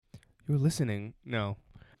You're listening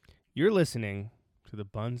to the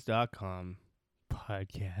Buns.com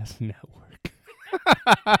podcast network.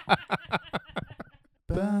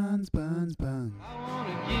 Buns, buns, buns. I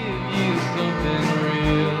wanna give you something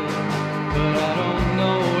real, but I don't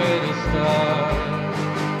know where to start.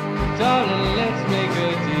 Darling, let's make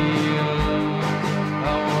a deal.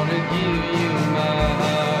 I wanna give you my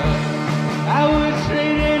heart. I would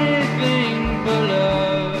trade anything for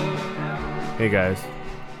love. Hey guys,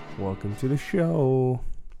 welcome to the show.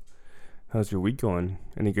 How's your week going?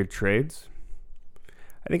 Any good trades?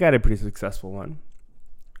 I think I had a pretty successful one.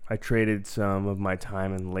 I traded some of my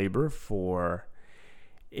time and labor for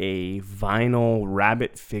a vinyl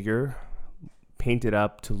rabbit figure painted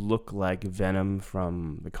up to look like Venom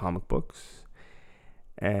from the comic books,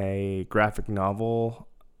 a graphic novel,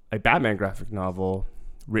 a Batman graphic novel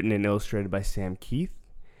written and illustrated by Sam Keith,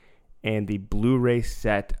 and the Blu-ray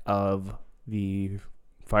set of the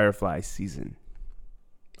Firefly season.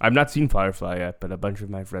 I've not seen Firefly yet, but a bunch of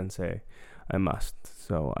my friends say I must,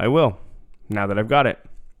 so I will, now that I've got it.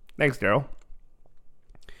 Thanks, Daryl.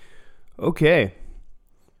 Okay.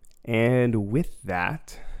 And with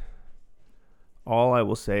that, all I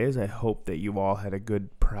will say is I hope that you all had a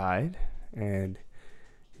good Pride and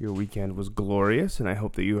your weekend was glorious, and I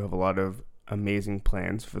hope that you have a lot of amazing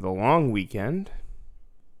plans for the long weekend.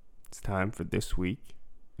 It's time for This Week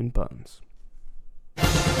in Buns.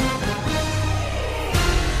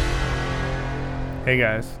 Hey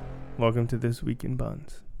guys, welcome to This Week in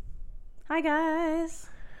Buns. Hi guys.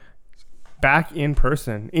 Back in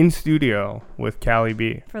person, in studio with Callie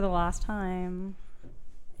B. For the last time.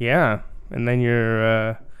 Yeah, and then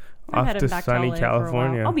you're off to sunny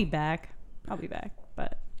California. I'll be back,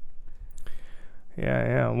 but...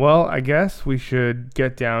 Yeah. Well, I guess we should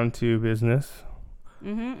get down to business.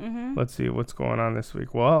 Mm-hmm. Let's see what's going on this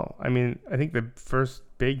week. Well, I mean, I think the first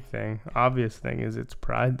big thing, obvious thing, is it's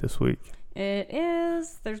Pride this week. It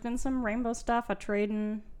is. There's been some rainbow stuff, a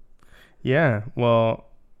trading. Yeah, well...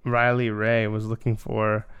 Riley Ray was looking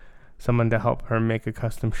for someone to help her make a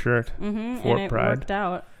custom shirt for and it Pride. Worked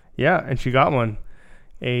out. Yeah, and she got one.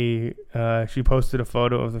 She posted a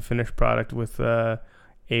photo of the finished product with a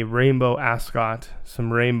rainbow ascot,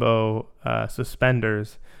 some rainbow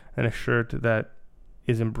suspenders, and a shirt that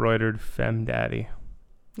is embroidered Femme Daddy.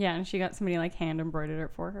 Yeah, and she got somebody like hand embroidered it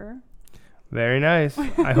for her. Very nice.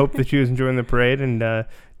 I hope that she was enjoying the parade and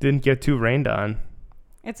didn't get too rained on.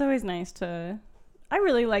 It's always nice to... I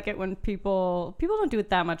really like it when people don't do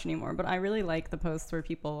it that much anymore, but I really like the posts where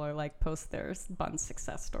people are like post their bun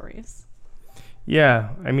success stories.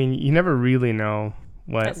 Yeah, I mean, you never really know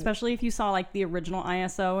what. Especially if you saw like the original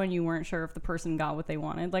ISO and you weren't sure if the person got what they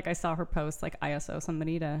wanted. Like I saw her post like ISO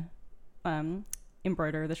somebody to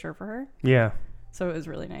embroider the shirt for her. Yeah. So it was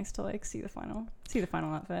really nice to like see the final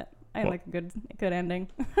outfit. I had like a good ending.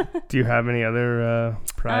 Do you have any other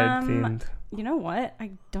Pride themed? You know what?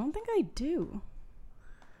 I don't think I do.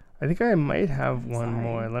 I think I might have one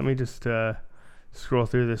more. Let me just scroll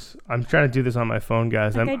through this. I'm trying to do this on my phone,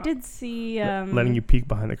 guys. I did see... letting you peek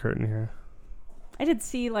behind the curtain here. I did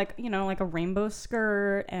see, like, you know, like a rainbow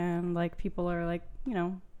skirt and, like, people are, like, you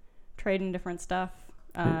know, trading different stuff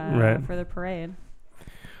for the parade.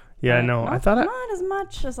 Yeah, no. Not as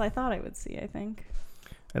much as I thought I would see, I think.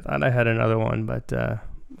 I thought I had another one, but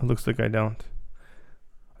it looks like I don't.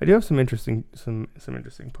 I do have some interesting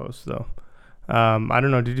posts, though. I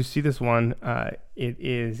don't know. Did you see this one? It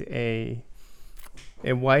is a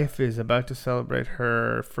wife is about to celebrate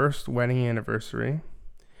her first wedding anniversary,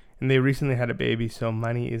 and they recently had a baby, so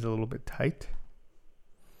money is a little bit tight.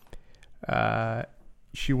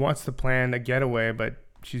 She wants to plan a getaway, but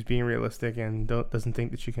she's being realistic and doesn't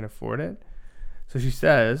think that she can afford it. So she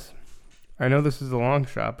says, "I know this is a long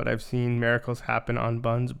shot, but I've seen miracles happen on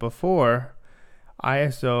buns before.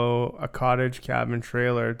 ISO a cottage cabin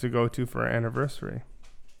trailer to go to for our anniversary.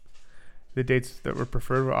 The dates that were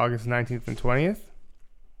preferred were August 19th and 20th.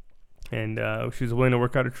 And she's willing to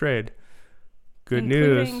work out a trade. Good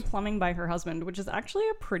news. Including plumbing by her husband, which is actually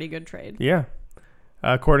a pretty good trade. Yeah.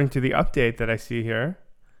 According to the update that I see here,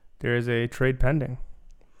 there is a trade pending.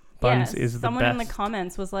 Buns is the best. Someone in the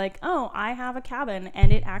comments was like, "Oh, I have a cabin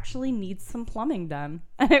and it actually needs some plumbing done."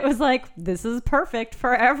 And it was like, this is perfect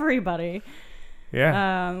for everybody.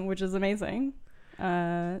 Yeah. Which is amazing.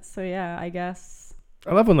 So yeah, I guess.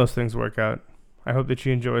 I love when those things work out. I hope that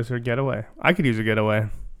she enjoys her getaway. I could use a getaway.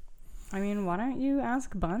 I mean, why don't you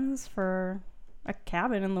ask Buns for a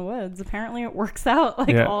cabin in the woods? Apparently it works out.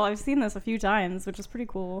 I've seen this a few times, which is pretty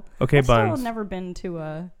cool. Okay, I've Buns. still never been to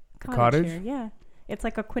a cottage? Cottage? Here. Yeah. It's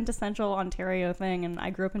like a quintessential Ontario thing, and I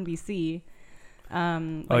grew up in BC.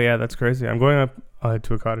 Oh yeah, that's crazy. I'm going up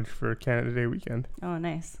to a cottage for Canada Day weekend. Oh,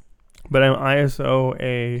 nice. But I'm ISO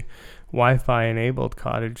a Wi-Fi enabled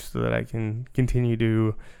cottage so that I can continue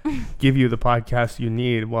to give you the podcast you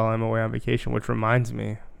need while I'm away on vacation, which reminds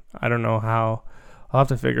me, I don't know how. I'll have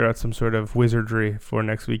to figure out some sort of wizardry for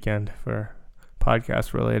next weekend for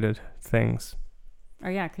podcast related things. Oh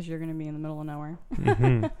yeah, because you're gonna be in the middle of nowhere.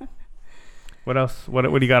 Mm-hmm. What else? What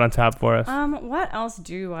do you got on tap for us? What else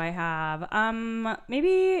do I have?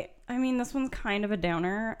 Maybe, I mean, this one's kind of a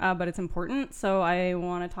downer, but it's important, so I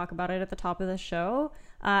want to talk about it at the top of the show.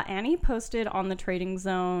 Annie posted on the Trading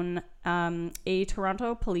Zone a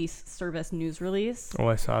Toronto Police Service news release. Oh,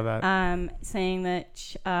 I saw that. Saying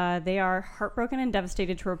that they are heartbroken and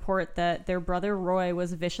devastated to report that their brother Roy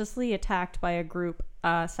was viciously attacked by a group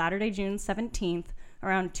Saturday, June 17th,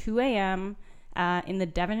 around 2 a.m., in the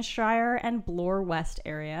Devonshire and Bloor West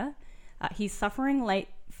area. He's suffering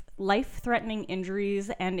life-threatening injuries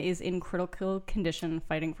and is in critical condition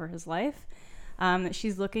fighting for his life.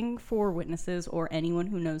 She's looking for witnesses or anyone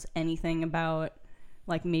who knows anything about,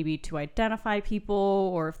 like, maybe to identify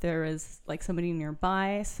people or if there is, like, somebody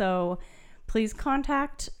nearby. So please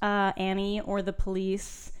contact Annie or the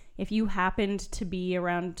police if you happened to be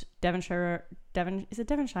around Devonshire. Is it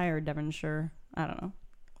Devonshire or Devonshire? I don't know.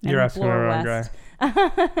 You're asking the wrong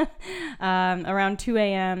guy. Around 2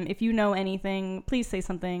 a.m. If you know anything, please say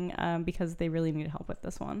something because they really need help with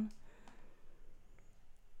this one.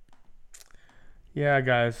 Yeah,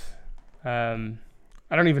 guys. I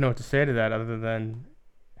don't even know what to say to that other than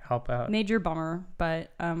help out. Major bummer, but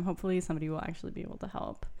hopefully somebody will actually be able to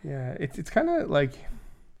help. Yeah, it's kind of like,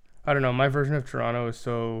 I don't know, my version of Toronto is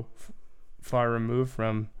so far removed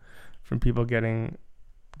from people getting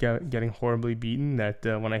horribly beaten that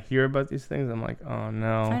when I hear about these things, I'm like, oh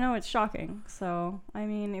no. I know, it's shocking. So, I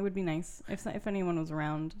mean, it would be nice if anyone was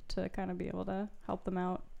around to kind of be able to help them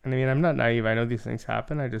out. And I mean, I'm not naive. I know these things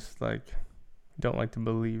happen. I just don't like to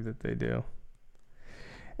believe that they do.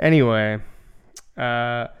 Anyway,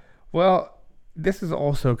 well, this is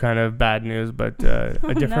also kind of bad news, but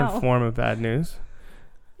a different form of bad news.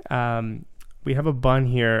 We have a bun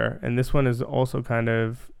here, and this one is also kind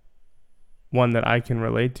of one that I can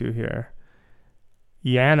relate to here.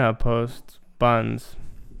 Yana posts buns.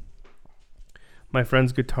 My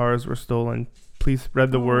friend's guitars were stolen. Please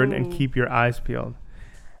spread the word and keep your eyes peeled.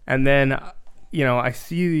 And then, I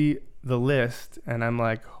see the list and I'm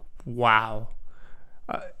like, wow.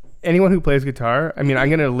 Anyone who plays guitar, I mean, I'm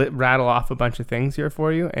going to rattle off a bunch of things here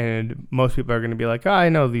for you, and most people are going to be like, oh, I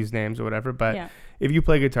know these names or whatever, but if you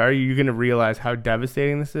play guitar, you're going to realize how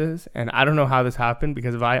devastating this is. And I don't know how this happened,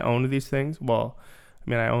 because if I owned these things, well, I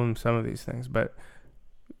mean, I own some of these things, but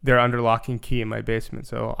they're under lock and key in my basement.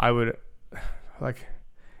 So I would,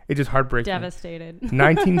 it's just heartbreaking. Devastated.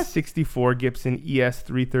 1964 Gibson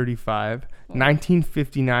ES-335,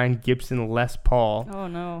 1959 Gibson Les Paul. Oh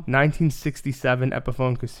no. 1967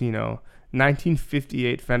 Epiphone Casino,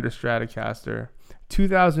 1958 Fender Stratocaster,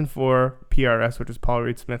 2004 PRS, which is Paul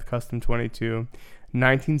Reed Smith Custom 22,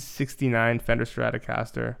 1969 Fender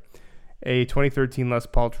Stratocaster, a 2013 Les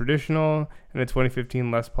Paul Traditional, and a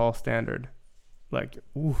 2015 Les Paul Standard.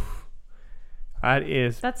 Oof.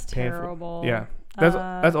 That's painful. Terrible. Yeah.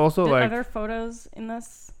 That's also Are there photos in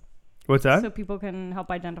this? What's that? So people can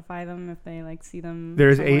help identify them if they see them.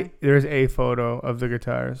 There's a photo of the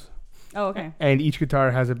guitars. Oh, okay. And each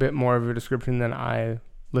guitar has a bit more of a description than I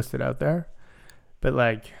listed out there. But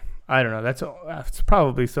I don't know. That's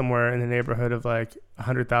probably somewhere in the neighborhood of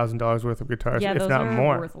 $100,000 worth of guitars, yeah, if those not are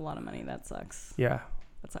more. worth a lot of money. That sucks. Yeah.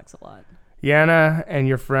 That sucks a lot. Yana and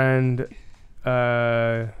your friend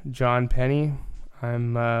John Penny,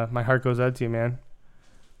 my heart goes out to you, man.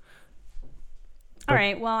 All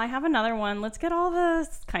right, well, I have another one. Let's get all the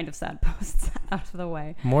kind of sad posts out of the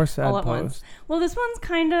way. More sad all at posts. Once. Well, this one's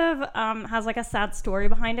kind of has a sad story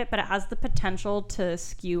behind it, but it has the potential to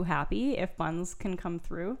skew happy if buns can come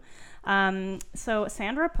through. So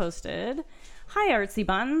Sandra posted, "Hi, Artsy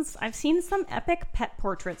Buns. I've seen some epic pet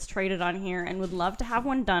portraits traded on here and would love to have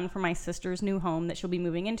one done for my sister's new home that she'll be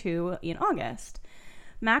moving into in August.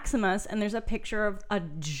 Maximus," and there's a picture of a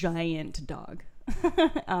giant dog,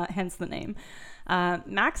 hence the name.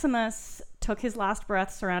 Maximus took his last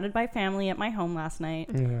breath surrounded by family at my home last night.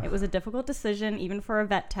 Yeah. It was a difficult decision even for a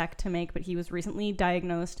vet tech to make, but he was recently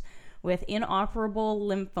diagnosed with inoperable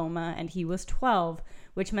lymphoma and he was 12,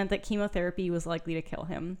 which meant that chemotherapy was likely to kill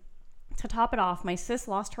him. To top it off, my sis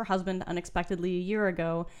lost her husband unexpectedly a year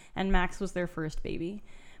ago, and Max was their first baby.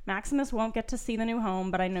 Maximus won't get to see the new home,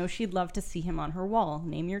 but I know she'd love to see him on her wall.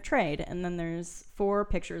 Name your trade. And then there's 4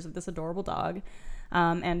 pictures of this adorable dog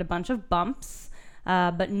and a bunch of bumps.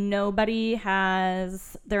 But nobody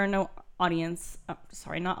has. There are no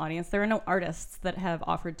there are no artists that have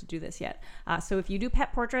offered to do this yet. So if you do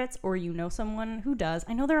pet portraits or you know someone who does,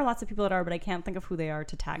 I know there are lots of people that are, but I can't think of who they are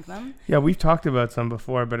to tag them. Yeah, we've talked about some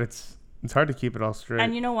before, but it's hard to keep it all straight.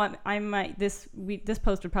 And you know what? This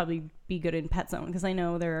post would probably be good in Pet Zone because I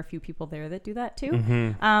know there are a few people there that do that too.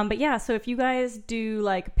 Mm-hmm. But yeah, so if you guys do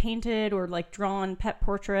like painted or like drawn pet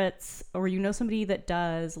portraits, or you know somebody that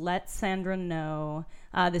does, let Sandra know.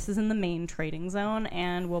 This is in the main trading zone,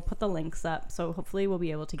 and we'll put the links up. So hopefully we'll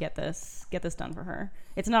be able to get this done for her.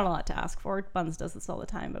 It's not a lot to ask for. Buns does this all the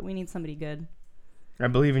time, but we need somebody good. I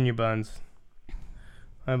believe in you, Buns.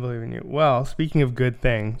 I believe in you. Well, speaking of good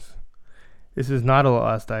things, this is not a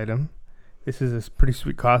lost item. This is a pretty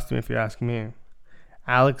sweet costume, if you ask me.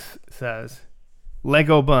 Alex says,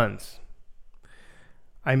 Lego buns.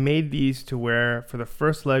 I made these to wear for the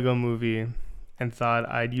first Lego movie and thought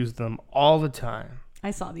I'd use them all the time. I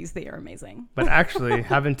saw these. They are amazing. But actually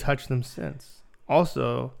haven't touched them since.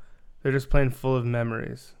 Also, they're just plain full of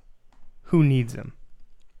memories. Who needs them?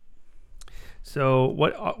 So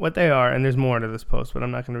what they are, and there's more to this post, but I'm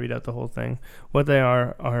not going to read out the whole thing. What they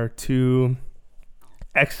are two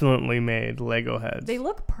excellently made Lego heads. They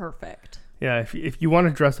look perfect. Yeah, if you want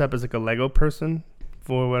to dress up as like a Lego person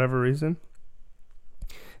for whatever reason,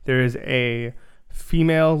 there is a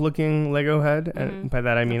female-looking Lego head, and by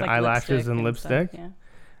that I mean like eyelashes and lipstick. Stuff, yeah.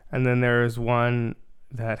 And then there is one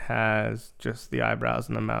that has just the eyebrows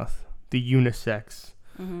and the mouth, the unisex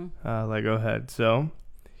Lego head. So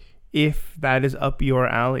if that is up your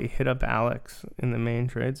alley, hit up Alex in the main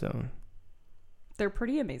trade zone. They're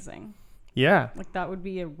pretty amazing. Yeah. Like that would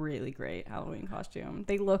be a really great Halloween costume.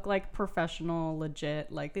 They look like professional,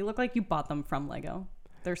 legit. Like they look like you bought them from Lego.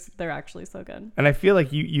 They're actually so good. And I feel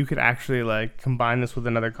like you could actually like combine this with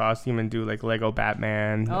another costume and do like Lego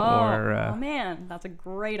Batman oh man, that's a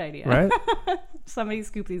great idea. Right? Somebody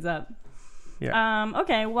scoop these up. Yeah.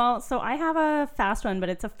 Okay, well, so I have a fast one, but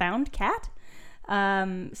it's a found cat.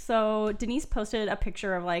 So Denise posted a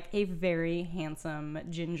picture of like a very handsome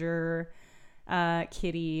ginger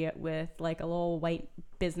kitty with like a little white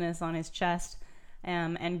business on his chest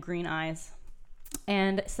and green eyes.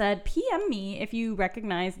 And said, PM me if you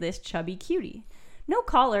recognize this chubby cutie. No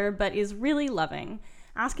collar, but is really loving.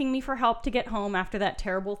 Asking me for help to get home after that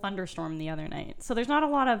terrible thunderstorm the other night. So there's not a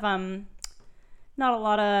lot of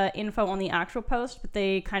info on the actual post, but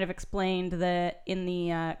they kind of explained that in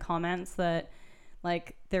the comments that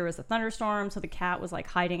like there was a thunderstorm, so the cat was like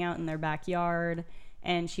hiding out in their backyard.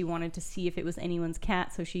 And she wanted to see if it was anyone's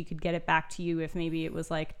cat so she could get it back to you if maybe it was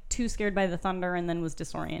like too scared by the thunder and then was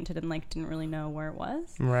disoriented and like didn't really know where it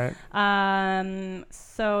was. Right.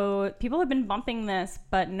 So people have been bumping this,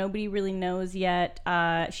 but nobody really knows yet.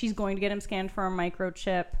 She's going to get him scanned for a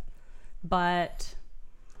microchip, but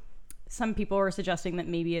some people are suggesting that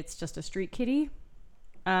maybe it's just a street kitty.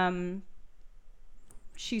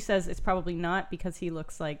 She says it's probably not because he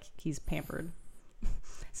looks like he's pampered.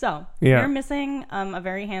 So, you're missing a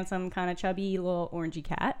very handsome, kind of chubby little orangey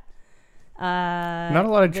cat. Not a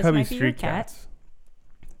lot of chubby street cats.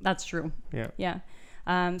 That's true. Yeah.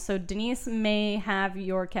 So Denise may have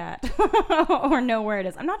your cat or know where it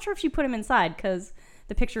is. I'm not sure if she put him inside because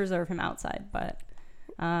the pictures are of him outside, but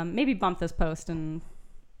maybe bump this post and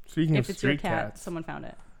Speaking if of it's street your cat, cats, someone found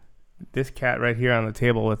it. This cat right here on the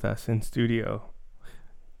table with us in studio,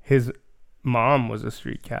 his mom was a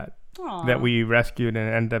street cat. Aww. That we rescued and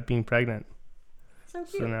ended up being pregnant. So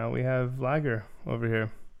cute. So now we have Lager over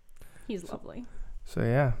here. He's lovely. So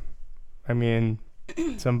yeah, I mean,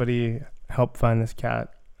 somebody help find this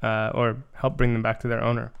cat or help bring them back to their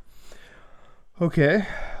owner. Okay,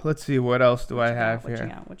 let's see. What else do I have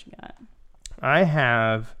here? What you got? I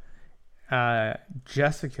have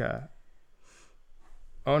Jessica.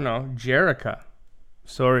 Oh no, Jerica.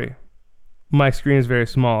 Sorry. My screen is very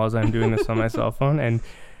small as I'm doing this on my cell phone and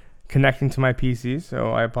connecting to my PC,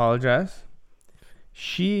 so I apologize.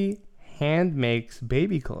 She hand makes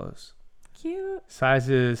baby clothes. Cute.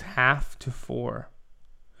 Sizes 1/2 to 4.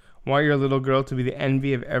 Want your little girl to be the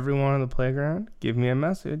envy of everyone on the playground? Give me a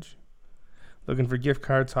message. Looking for gift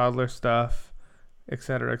cards, toddler stuff,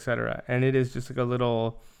 etc., etc. And it is just like a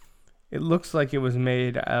little, it looks like it was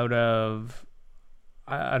made out of,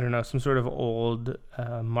 I don't know, some sort of old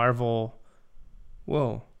Marvel,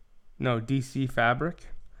 DC fabric.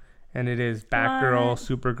 And it is Batgirl,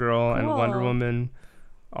 Supergirl, and Wonder Woman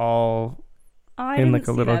all in like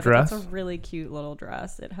a little dress. That's a really cute little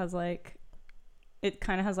dress. It has like, it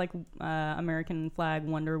kind of has like American flag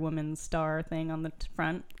Wonder Woman star thing on the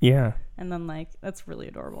front. Yeah. And then like, that's really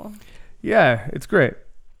adorable. Yeah, it's great.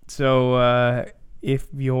 So if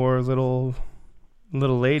your little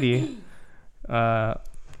little lady or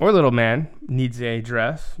little man needs a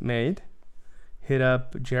dress made, hit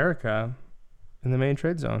up Jerica in the main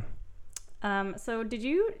trade zone. So did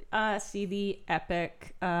you see the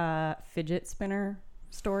epic fidget spinner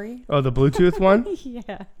story? Oh, the Bluetooth one?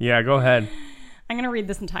 Yeah. Yeah, go ahead. I'm going to read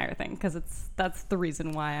this entire thing because that's the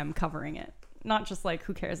reason why I'm covering it. Not just like,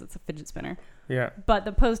 who cares, it's a fidget spinner. Yeah. But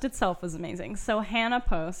the post itself was amazing. So Hannah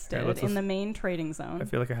posted let's in the main trading zone. I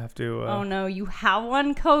feel like I have to... oh no, you have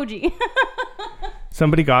one, Koji.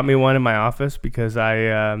 Somebody got me one in my office because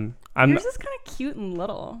I'm Yours is kind of cute and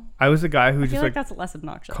little. I was a guy who I just feel like like that's less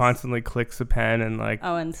obnoxious. constantly clicks a pen and like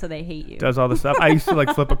Oh, and so they hate you. does all the stuff. I used to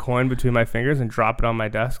like flip a coin between my fingers and drop it on my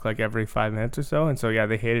desk like every 5 minutes or so. And so yeah,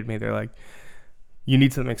 they hated me. They're like, you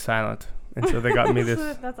need something silent. And so they got me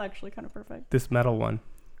this That's actually kind of perfect. this metal one.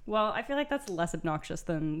 Well, I feel like that's less obnoxious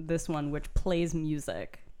than this one, which plays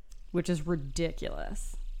music, which is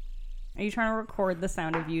ridiculous. Are you trying to record the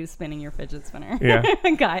sound of you spinning your fidget spinner? Yeah.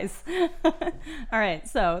 Guys. All right,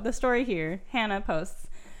 so the story here, Hannah posts,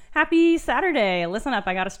 "Happy Saturday. Listen up,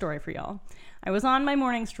 I got a story for y'all. I was on my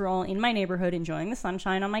morning stroll in my neighborhood enjoying the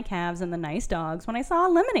sunshine on my calves and the nice dogs when I saw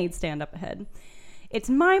a lemonade stand up ahead. It's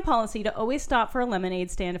my policy to always stop for a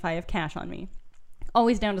lemonade stand if I have cash on me.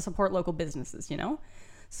 Always down to support local businesses, you know?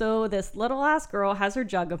 So this little ass girl has her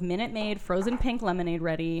jug of Minute Maid frozen pink lemonade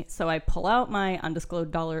ready, so I pull out my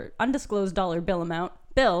undisclosed dollar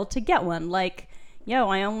bill to get one. Like, yo,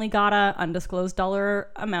 I only got a undisclosed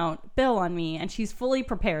dollar amount bill on me, and she's fully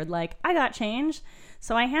prepared. Like, I got change,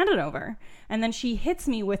 so I hand it over. And then she hits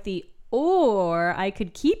me with the, or I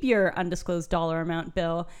could keep your undisclosed dollar amount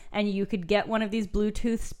bill, and you could get one of these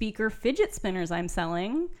Bluetooth speaker fidget spinners I'm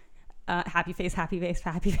selling. Happy face, happy face,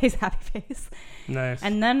 happy face, happy face. Nice.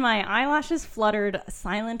 And then my eyelashes fluttered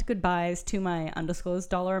silent goodbyes to my undisclosed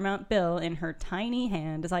dollar amount bill in her tiny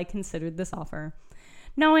hand as I considered this offer.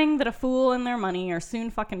 Knowing that a fool and their money are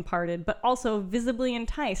soon fucking parted, but also visibly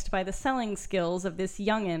enticed by the selling skills of this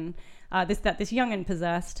youngin', this youngin'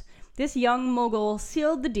 possessed, this young mogul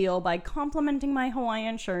sealed the deal by complimenting my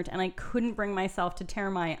Hawaiian shirt, and I couldn't bring myself to tear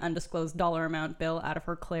my undisclosed dollar amount bill out of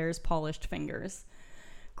her Claire's polished fingers.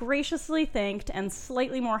 Graciously thanked and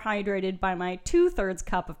slightly more hydrated by my 2/3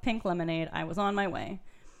 cup of pink lemonade, I was on my way.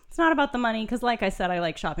 It's not about the money, because like I said, I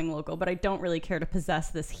like shopping local, but I don't really care to possess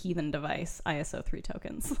this heathen device, ISO 3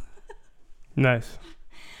 tokens. Nice.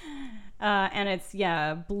 And it's,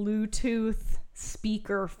 yeah, Bluetooth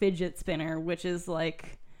speaker fidget spinner, which is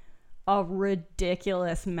like a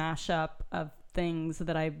ridiculous mashup of things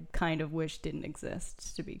that I kind of wish didn't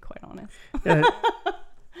exist, to be quite honest. Yeah.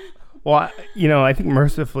 Well, I think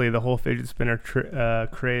mercifully the whole fidget spinner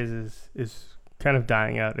craze is kind of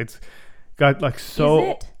dying out. It's got like so. Is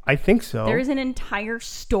it? I think so. There is an entire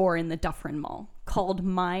store in the Dufferin Mall called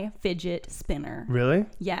My Fidget Spinner. Really?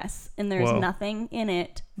 Yes, and there's Whoa. nothing in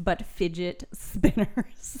it but fidget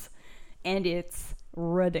spinners, and it's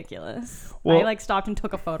ridiculous. Well- I stopped and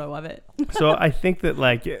took a photo of it. So I think that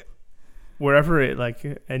wherever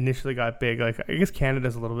it initially got big, I guess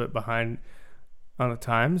Canada's a little bit behind on the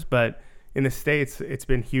times, but in the States it's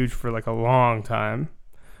been huge for a long time,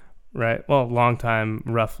 right? Well, long time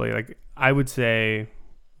roughly. I would say,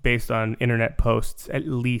 based on internet posts, at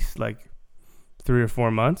least 3 or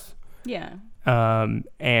 4 months. Yeah. And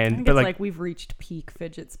I think but it's we've reached peak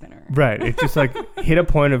fidget spinner. right, it just hit a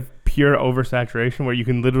point of pure oversaturation where you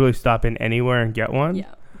can literally stop in anywhere and get one.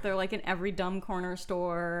 Yeah. They're in every dumb corner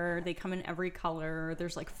store. They come in every color.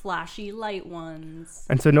 There's flashy light ones.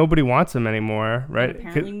 And so nobody wants them anymore, right? And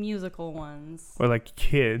apparently musical ones. Or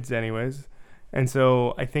kids anyways. And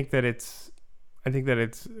so I think that it's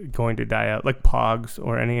going to die out, like Pogs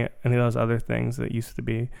or any of those other things that used to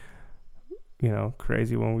be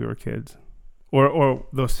crazy when we were kids. Or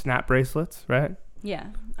those snap bracelets, right? Yeah.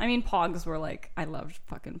 I mean, Pogs were I loved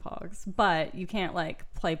fucking Pogs. But you can't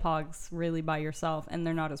play Pogs really by yourself, and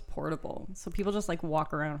they're not as portable. So people just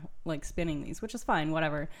walk around spinning these, which is fine,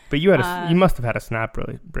 whatever. But you you must have had a snap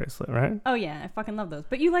bracelet, right? Oh yeah, I fucking love those.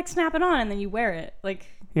 But you snap it on and then you wear it.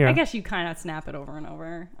 Yeah. I guess you kind of snap it over and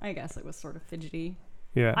over. I guess it was sort of fidgety.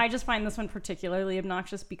 Yeah. I just find this one particularly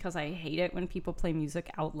obnoxious because I hate it when people play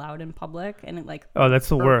music out loud in public, and it oh, that's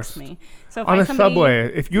the irks worst. me. So if On a somebody,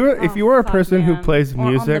 subway, if you were a fuck, person who man. plays Or on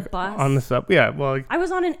the music bus. on the subway, yeah, well, I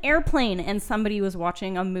was on an airplane and somebody was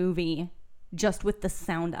watching a movie just with the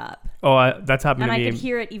sound up, that's happened and to I me. could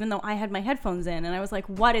hear it even though I had my headphones in, and I was like,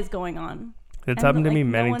 "What is going on?" It's And, happened to me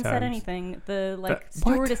many no one times. said anything. The What?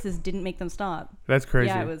 stewardesses didn't make them stop. That's crazy.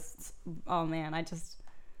 Yeah, it was. Oh man, I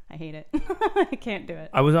hate it. I can't do it.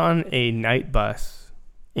 I was on a night bus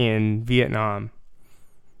in Vietnam,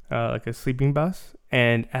 a sleeping bus,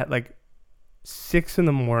 and at 6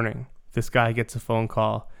 a.m, this guy gets a phone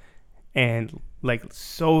call and like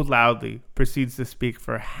so loudly proceeds to speak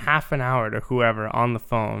for half an hour to whoever on the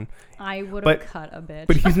phone. I would But- have cut a bitch.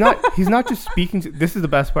 But he's not just speaking to, this is the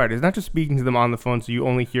best part. He's not just speaking to them on the phone so you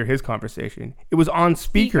only hear his conversation. It was on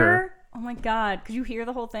speaker. Oh my God. Could you hear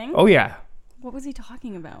the whole thing? Oh yeah. What was he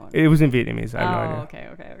talking about? It was in Vietnamese. I have no idea.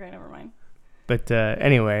 Okay. Never mind. But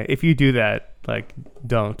anyway, if you do that, like,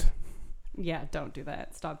 don't. Yeah, don't do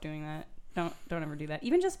that. Stop doing that. Don't ever do that.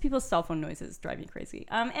 Even just people's cell phone noises drive me crazy.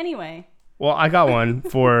 Anyway. Well, I got one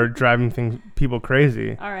for driving people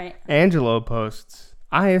crazy. All right. Angelo posts,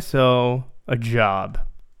 ISO a job.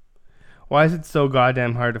 Why is it so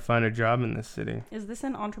goddamn hard to find a job in this city? Is this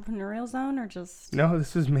an entrepreneurial zone or just... No,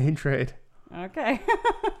 this is main trade. Okay.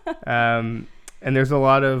 And there's a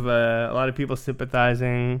lot of people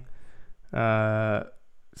sympathizing.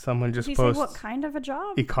 Someone just Did he say posts, what kind of a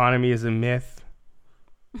job? economy is a myth.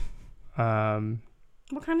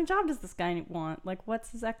 What kind of job does this guy want? Like,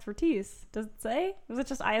 what's his expertise? Does it say? Was it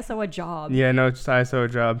just ISO a job? Yeah, no, it's just ISO a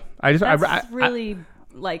job. That's really...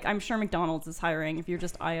 like, I'm sure McDonald's is hiring if you're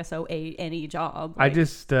just ISO any job. I Like,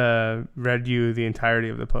 just read you the entirety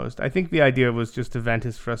of the post. I think the idea was just to vent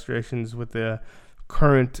his frustrations with the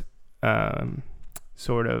current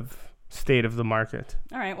sort of state of the market.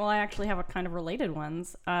 All right. Well, I actually have a kind of related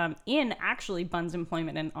ones. In actually Bun's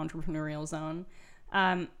employment and entrepreneurial zone.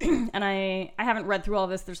 And I haven't read through all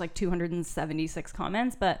this. There's like 276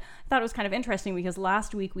 comments, but I thought it was kind of interesting because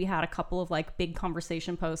last week we had a couple of like big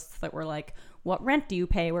conversation posts that were like, what rent do you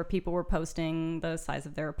pay? Where people were posting the size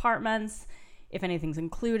of their apartments, if anything's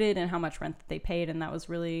included, and how much rent that they paid. And that was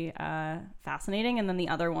really fascinating. And then the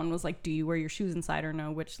other one was like, do you wear your shoes inside or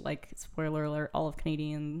no? Which, like, spoiler alert, all of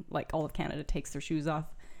Canada takes their shoes off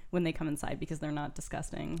when they come inside because they're not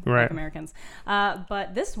disgusting Right. like Americans.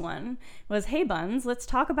 But this one was, hey Buns, let's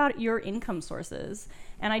talk about your income sources.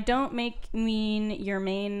 And I don't mean your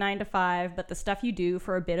main 9 to 5, but the stuff you do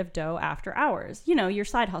for a bit of dough after hours. You know, your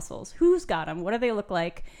side hustles. Who's got them? What do they look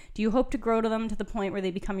like? Do you hope to grow to them to the point where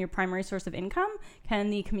they become your primary source of income? Can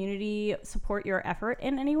the community support your effort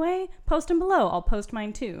in any way? Post them below. I'll post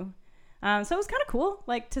mine too. So it was kind of cool,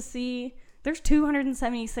 like, to see. There's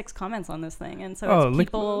 276 comments on this thing, and so it's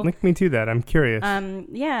people link me to that. I'm curious.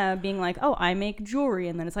 being like, oh, I make jewelry,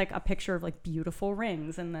 and then it's like a picture of like beautiful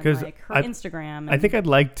rings, and then 'Cause like her Instagram. I think I'd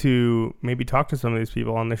like to maybe talk to some of these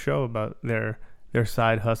people on the show about their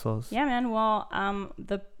side hustles. Yeah, man. Well,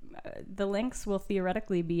 the links will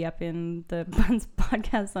theoretically be up in the Buns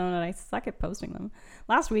podcast zone, and I suck at posting them.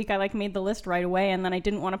 Last week, I like made the list right away, and then I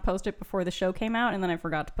didn't want to post it before the show came out, and then I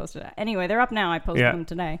forgot to post it. Anyway, they're up now. I posted them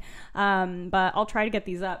today. But I'll try to get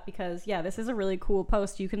these up because, yeah, this is a really cool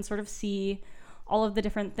post. You can sort of see all of the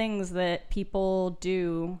different things that people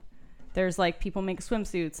do. There's like people make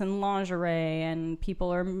swimsuits and lingerie, and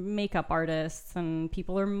people are makeup artists, and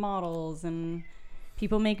people are models, and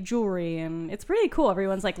people make jewelry, and it's pretty cool.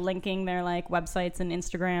 Everyone's like linking their like websites and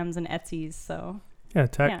Instagrams and Etsy's. So Yeah,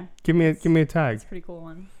 tag. Yeah. Give me a tag it's a pretty cool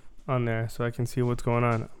one. on there so I can see what's going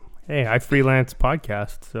on. Hey, I freelance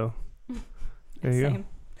podcast, so there you Same. go.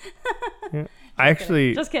 Yeah. I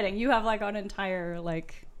actually, Just kidding. You have like an entire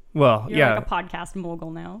like well, you're yeah, like a podcast mogul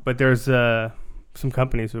now. but there's some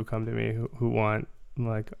companies who have come to me who want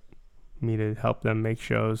like me to help them make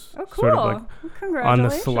shows. Oh, cool. Sort of like Congratulations. on the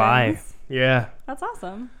sly. Yeah. That's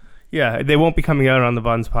awesome. Yeah, they won't be coming out on the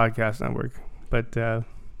Buns Podcast Network, but they'll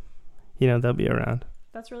be around.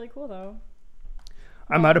 That's really cool though.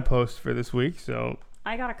 I'm out of posts for this week, so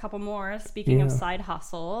I got a couple more. Speaking of Yeah. side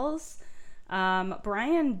hustles,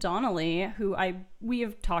 Brian Donnelly, who we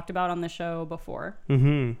have talked about on the show before,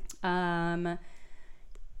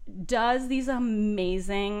 does these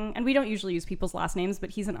amazing, and we don't usually use people's last names, but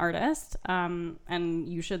he's an artist, and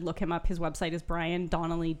you should look him up. His website is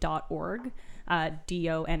briandonnelly.org,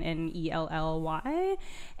 DONNELLY,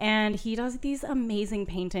 and he does these amazing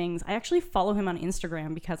paintings. I actually follow him on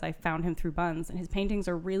Instagram because I found him through Buns, and his paintings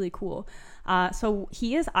are really cool. So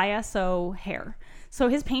he is ISO hair. So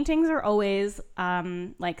his paintings are always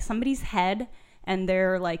like somebody's head, and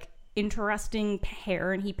they're like interesting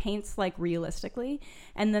hair, and he paints like realistically,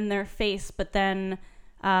 and then their face, but then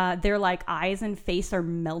their like eyes and face are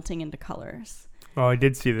melting into colors. Oh, I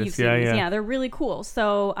did see this. You've seen these. Yeah. Yeah, they're really cool.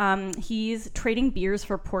 So he's trading beers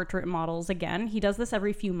for portrait models again. He does this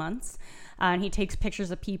every few months. And he takes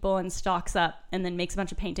pictures of people and stocks up and then makes a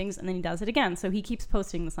bunch of paintings, and then he does it again. So he keeps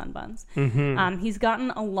posting the Sun Buns. He's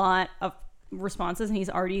gotten a lot of responses, and he's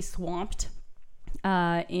already swamped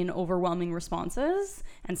in overwhelming responses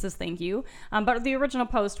and says thank you. But the original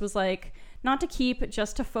post was like, not to keep,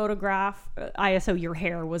 just to photograph. ISO your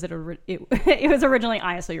hair was it? It was originally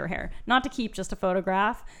ISO your hair. Not to keep, just to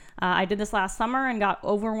photograph. I did this last summer and got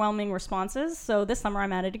overwhelming responses. So this summer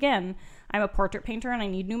I'm at it again. I'm a portrait painter and I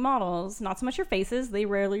need new models. Not so much your faces, they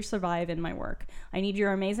rarely survive in my work. I need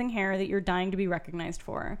your amazing hair that you're dying to be recognized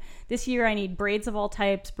for. This year I need braids of all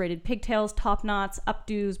types, braided pigtails, top knots,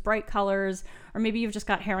 updos, bright colors, or maybe you've just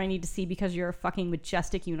got hair I need to see because you're a fucking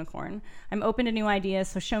majestic unicorn. I'm open to new ideas,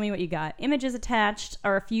 so show me what you got. Images attached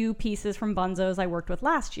are a few pieces from Bunzos I worked with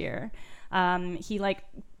last year.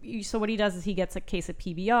 So what he does is he gets a case of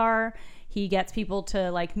PBR. He gets people to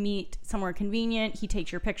like meet somewhere convenient. He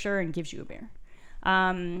takes your picture and gives you a beer.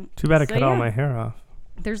 Too bad I cut all my hair off.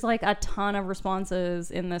 There's like a ton of responses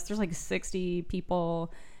in this. There's like 60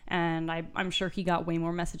 people, and I'm sure he got way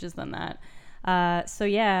more messages than that. If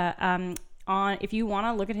you want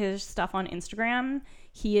to look at his stuff on Instagram,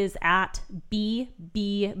 he is at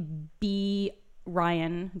BBB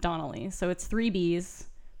Ryan Donnelly. So it's 3 B's,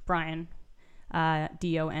 Brian,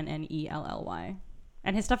 Donnelly.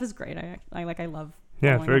 And his stuff is great. I love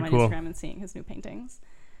following very him on cool. Instagram and seeing his new paintings.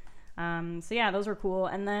 Those were cool.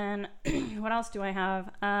 And then what else do I have?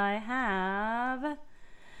 I have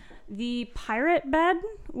the pirate bed,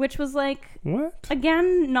 which was like, what?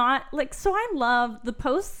 Again, not like, so I love the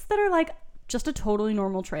posts that are like just a totally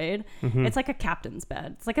normal trade. Mm-hmm. It's like a captain's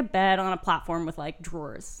bed. It's like a bed on a platform with like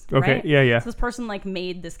drawers. Okay. Right? Yeah. So this person like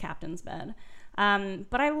made this captain's bed.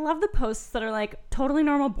 But I love the posts that are like totally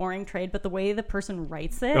normal, boring trade, but the way the person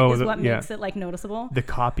writes it is what makes it like noticeable. The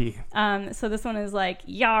copy. So this one is like,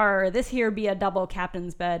 yar, this here be a double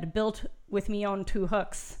captain's bed, built with me on 2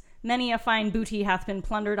 hooks. Many a fine booty hath been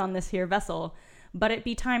plundered on this here vessel, but it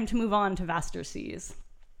be time to move on to vaster seas.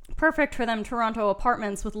 Perfect for them Toronto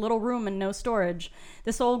apartments with little room and no storage.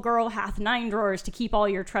 This old girl hath 9 drawers to keep all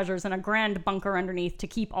your treasures and a grand bunker underneath to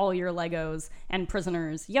keep all your Legos and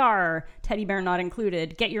prisoners. Yar, teddy bear not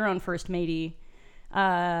included. Get your own first matey.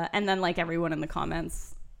 And then like everyone in the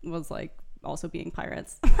comments was like also being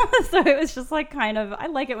pirates. So it was just like kind of, I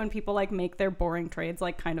like it when people like make their boring trades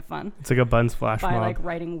like kind of fun. It's like a Buns flash by mob. like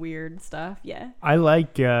writing weird stuff. Yeah. I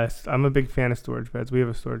like, I'm a big fan of storage beds. We have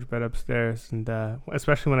a storage bed upstairs, and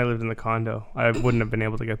especially when I lived in the condo, I wouldn't have been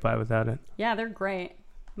able to get by without it. Yeah, they're great.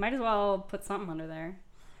 Might as well put something under there.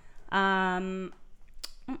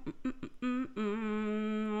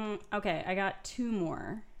 Okay, I got 2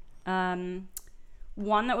 more. One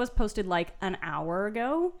that was posted like an hour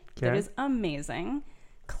ago that is amazing.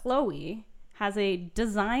 Chloe has a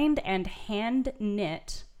designed and hand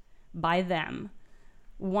knit by them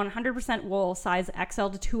 100% wool, size XL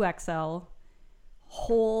to 2XL,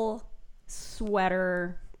 whole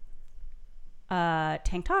sweater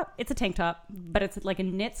tank top. It's a tank top, but it's like a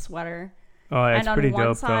knit sweater. Oh, it's and pretty on one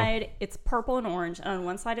dope, side, though. it's purple and orange, and on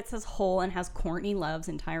one side it says whole and has Courtney Love's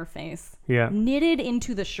entire face. Yeah. Knitted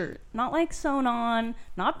into the shirt. Not like sewn on,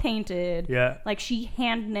 not painted. Yeah. Like she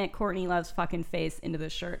hand knit Courtney Love's fucking face into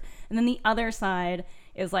this shirt. And then the other side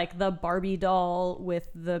is like the Barbie doll with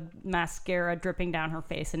the mascara dripping down her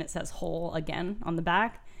face, and it says whole again on the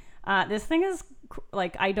back. This thing is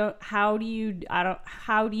like, how do you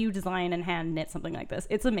design and hand knit something like this?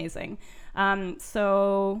 It's amazing.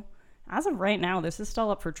 So as of right now, this is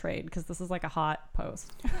still up for trade because this is like a hot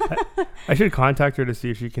post. I should contact her to see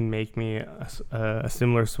if she can make me a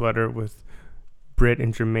similar sweater with Britt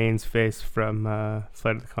and Jermaine's face from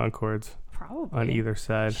Flight of the Conchords. Probably. On either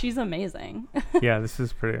side. She's amazing. Yeah, this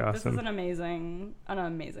is pretty awesome. This is an amazing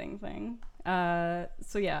thing.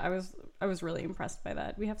 So yeah, I was really impressed by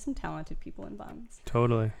that. We have some talented people in Buns.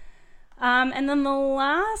 Totally. And then the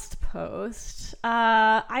last post,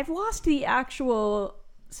 I've lost the actual.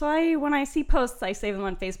 So when I see posts, I save them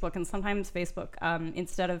on Facebook, and sometimes Facebook,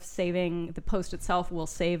 instead of saving the post itself, will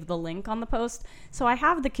save the link on the post. So I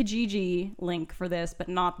have the Kijiji link for this, but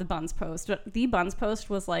not the Buns post. But the Buns post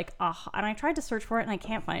was like, and I tried to search for it, and I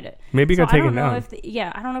can't find it. Maybe it got taken down. I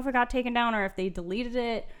don't know if it got taken down or if they deleted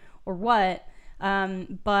it or what.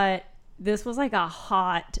 But this was like a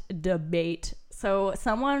hot debate. So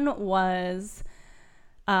someone was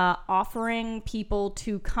offering people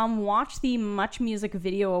to come watch the Much Music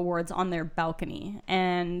Video Awards on their balcony,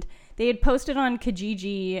 and they had posted on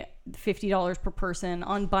Kijiji $50 per person.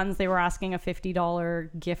 On Buns, they were asking a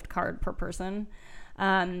 $50 gift card per person,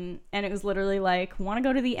 and it was literally like, want to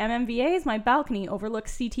go to the MMVA's? My balcony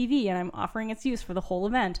overlooks CTV, and I'm offering its use for the whole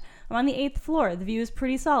event. I'm on the 8th floor. The view is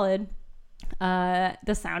pretty solid.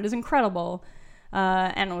 The sound is incredible.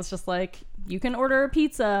 And it was just like, you can order a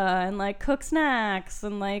pizza and like cook snacks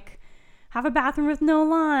and like have a bathroom with no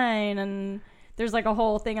line. And there's like a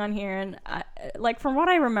whole thing on here, and like from what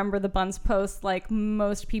I remember, the Buns post, like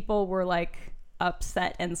most people were like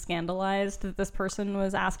upset and scandalized that this person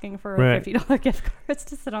was asking for Right. $50 gift cards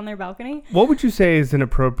to sit on their balcony. What would you say is an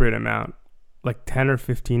appropriate amount? Like $10 or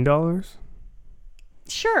 $15?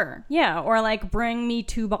 Sure, yeah, or like bring me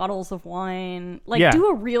 2 bottles of wine, like Yeah. do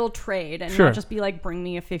a real trade and Sure. not just be like bring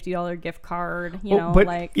me a $50 gift card, you know, but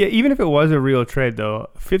like yeah, even if it was a real trade though,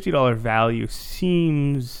 $50 value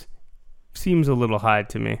seems a little high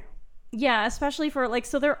to me. yeah, especially for like,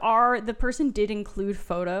 so the person did include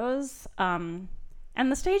photos, and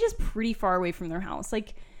the stage is pretty far away from their house.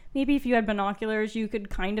 Like maybe if you had binoculars, you could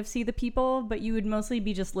kind of see the people, but you would mostly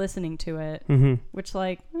be just listening to it, which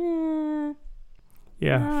like, Yeah,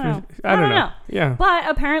 I don't know. Yeah, But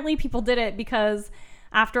apparently people did it because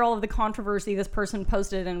after all of the controversy, this person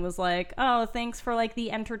posted and was like, oh, thanks for like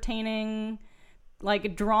the entertaining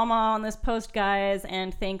like drama on this post, guys,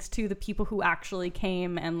 and thanks to the people who actually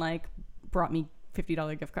came and like brought me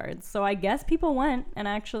 $50 gift cards. So I guess people went and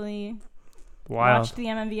actually wild. watched the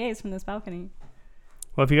MMVAs from this balcony.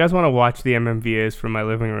 Well, if you guys want to watch the MMVAs from my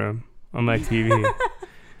living room on my TV,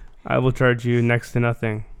 I will charge you next to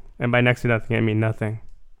nothing. And by next to nothing, I mean nothing.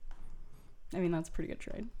 I mean, that's a pretty good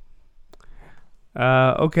trade.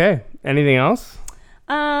 Okay. Anything else?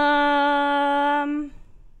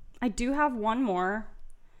 I do have one more.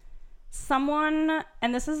 Someone,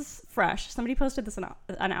 and this is fresh, somebody posted this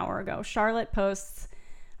an hour ago. Charlotte posts,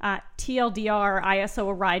 TLDR, ISO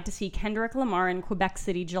a ride to see Kendrick Lamar in Quebec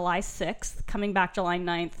City July 6th, coming back July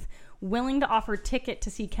 9th, willing to offer ticket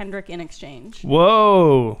to see Kendrick in exchange.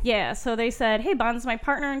 Whoa. Yeah, so they said, hey, Buns, my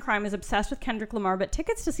partner in crime is obsessed with Kendrick Lamar, but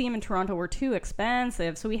tickets to see him in Toronto were too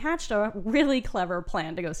expensive, so we hatched a really clever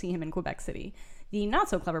plan to go see him in Quebec City. The not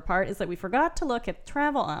so clever part is that we forgot to look at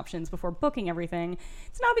travel options before booking everything.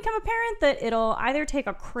 It's now become apparent that it'll either take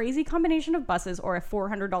a crazy combination of buses or a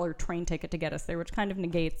 $400 train ticket to get us there, which kind of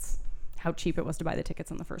negates how cheap it was to buy the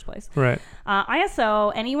tickets in the first place. Right.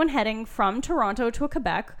 ISO, anyone heading from Toronto to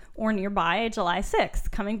Quebec or nearby July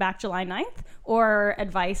 6th, coming back July 9th, or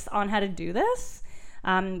advice on how to do this.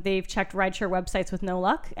 They've checked rideshare websites with no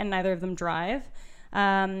luck, and neither of them drive.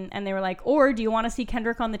 And they were like, or do you want to see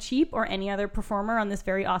Kendrick on the cheap or any other performer on this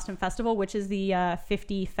very awesome festival, which is the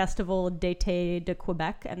 50 Festival d'été de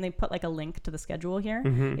Quebec. And they put like a link to the schedule here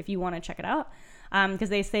if you want to check it out. Because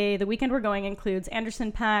they say the weekend we're going includes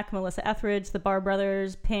Anderson .Paak, Melissa Etheridge, the Barr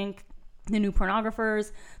Brothers, Pink, the New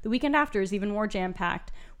Pornographers. The weekend after is even more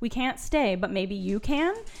jam-packed. We can't stay, but maybe you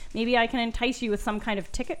can. Maybe I can entice you with some kind of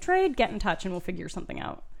ticket trade. Get in touch and we'll figure something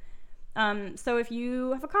out. So if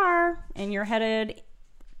you have a car and you're headed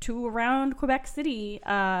to around Quebec City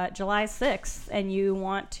July 6th and you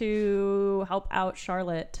want to help out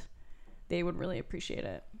Charlotte, they would really appreciate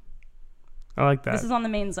it. I like that. This is on the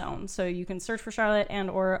main zone, so you can search for Charlotte and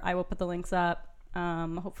or I will put the links up.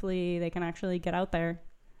 Hopefully they can actually get out there,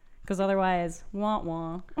 because otherwise,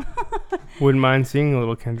 wah. Wouldn't mind seeing a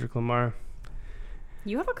little Kendrick Lamar.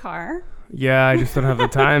 You have a car. Yeah, I just don't have the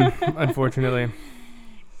time, unfortunately.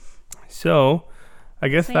 So, I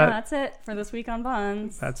guess So yeah, that's it for this week on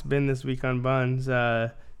Buns. that's been this week on Buns.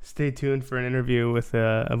 Stay tuned for an interview with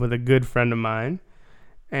a good friend of mine.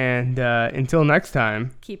 And until next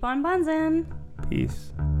time, Keep on bunsing.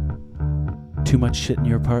 peace. Too much shit in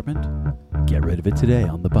your apartment? Get rid of it today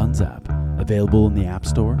on the Buns app. Available in the App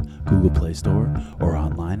Store, Google Play Store, or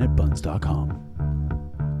online at buns.com.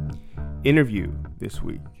 Interview this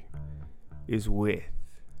week is with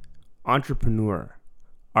entrepreneur,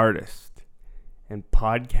 artist, and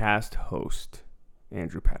podcast host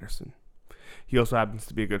Andrew Patterson. He also happens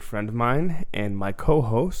to be a good friend of mine and my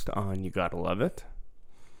co-host on You Gotta Love It.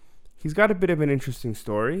 He's got a bit of an interesting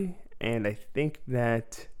story, and I think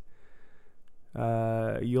that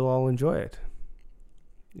you'll all enjoy it.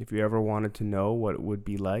 If you ever wanted to know what it would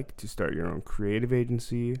be like to start your own creative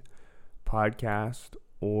agency, podcast,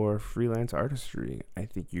 or freelance artistry, I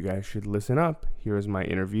think you guys should listen up. Here is my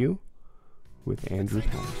interview with Andrew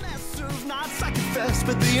Patterson.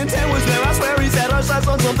 But the intent was there. I swear he set our sights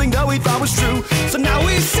on something that we thought was true. So now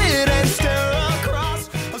we sit and stare across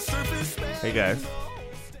a surface. Hey guys,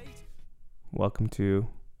 welcome to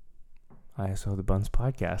ISO the Buns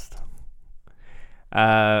podcast.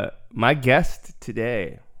 My guest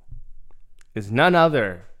today is none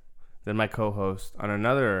other than my co-host on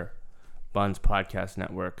another Buns Podcast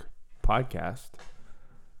Network podcast,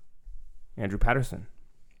 Andrew Patterson.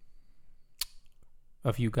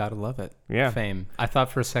 Of You Gotta Love It. Yeah. Fame. I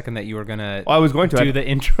thought for a second that you were going to I was going to do the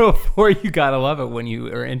intro for You Gotta Love It when you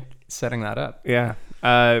were setting that up. Yeah.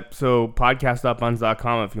 So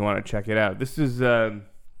podcast.buns.com if you want to check it out. This is a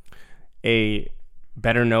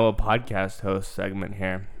Better Know a Podcast Host segment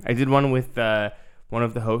here. I did one with one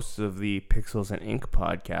of the hosts of the Pixels and Ink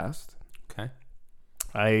podcast. Okay.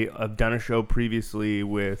 I've done a show previously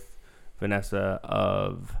with Vanessa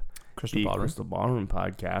of Crystal Ballroom. Crystal Ballroom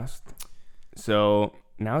podcast. So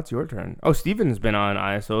now it's your turn. Oh, Steven's been on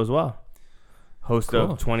ISO as well. Host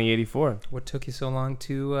Cool. of 2084. What took you so long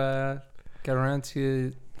to get around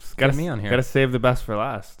to Gotta, get me on here? Gotta save the best for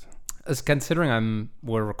last. As considering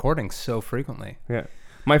we're recording so frequently. Yeah.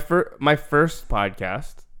 My first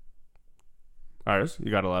podcast, ours, you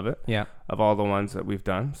gotta love it, Yeah. of all the ones that we've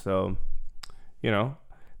done. So,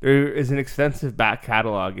 there is an extensive back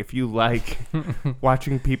catalog. If you like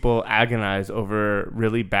watching people agonize over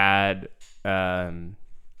really bad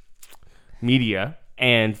media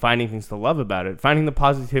and finding things to love about it, finding the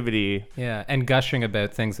positivity. Yeah, and gushing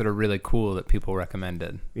about things that are really cool that people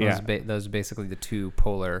recommended. Yeah. Those are basically the two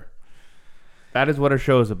polar. That is what our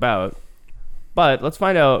show is about. But let's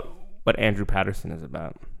find out what Andrew Patterson is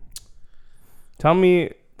about. Tell me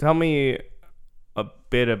a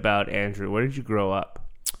bit about Andrew. Where did you grow up?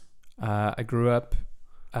 I grew up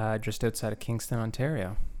just outside of Kingston,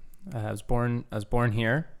 Ontario. I was born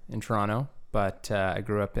here in Toronto, but I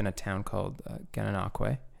grew up in a town called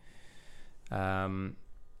Gananoque,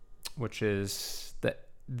 which is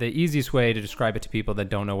the easiest way to describe it to people that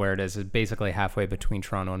don't know where it is basically halfway between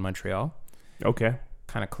Toronto and Montreal. Okay.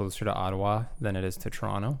 Kind of closer to Ottawa than it is to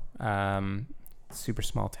Toronto. Super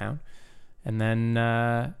small town. And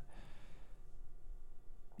then,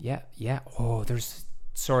 yeah. Oh,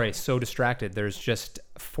 so distracted. There's just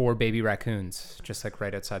 4 baby raccoons just like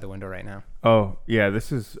right outside the window right now. Oh, yeah,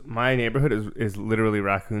 my neighborhood is literally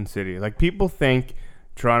Raccoon City. Like, people think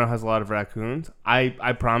Toronto has a lot of raccoons.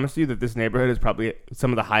 I promise you that this neighborhood is probably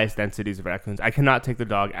some of the highest densities of raccoons. I cannot take the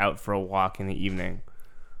dog out for a walk in the evening.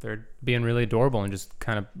 They're being really adorable and just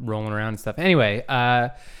kind of rolling around and stuff. Anyway,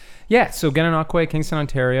 so Gananoque, Kingston,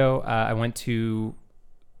 Ontario. I went to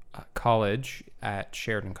college at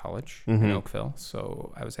Sheridan College in Oakville.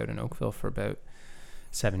 So I was out in Oakville for about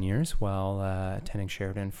 7 years while attending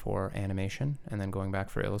Sheridan for animation and then going back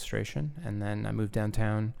for illustration. And then I moved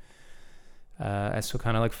downtown. So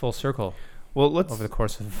kind of like full circle. Well, over the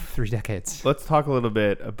course of 3 decades. Let's talk a little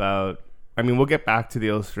bit about. I mean, we'll get back to the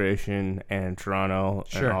illustration and Toronto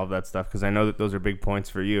and all of that stuff because I know that those are big points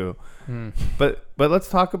for you. But let's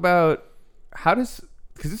talk about because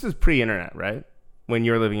this is pre-internet, right? When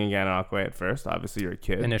you're living in Gananoque at first, obviously you're a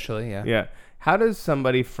kid. Initially, yeah. Yeah. How does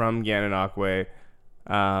somebody from Gananoque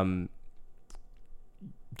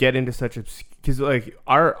get into such because like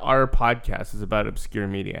our podcast is about obscure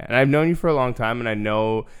media, and I've known you for a long time, and I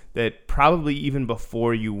know that probably even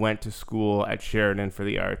before you went to school at Sheridan for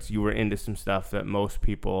the arts, you were into some stuff that most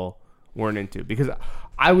people weren't into. Because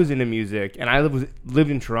I was into music, and I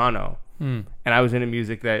lived in Toronto, and I was into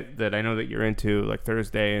music that I know that you're into, like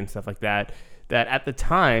Thursday and stuff like that. That at the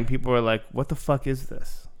time people were like, "What the fuck is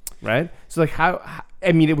this?" Right? So like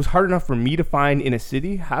it was hard enough for me to find in a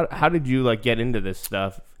city. How did you like get into this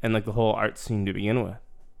stuff and like the whole art scene to begin with?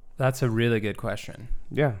 That's a really good question.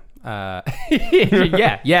 Yeah.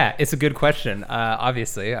 Yeah, it's a good question.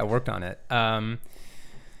 Obviously, I worked on it.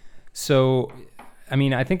 So, I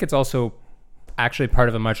mean, I think it's also actually part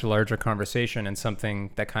of a much larger conversation and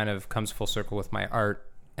something that kind of comes full circle with my art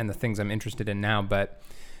and the things I'm interested in now. But,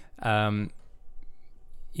 I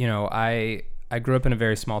grew up in a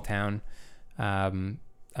very small town, a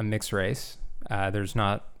mixed race. There's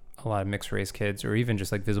not a lot of mixed race kids or even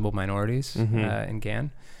just like visible minorities in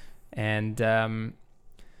Gan. And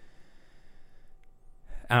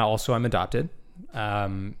also I'm adopted,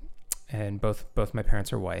 and both my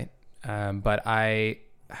parents are white. But I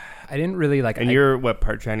didn't really like. And you're what,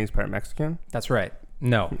 part Chinese, part Mexican? That's right.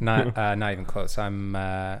 No, not not even close. I'm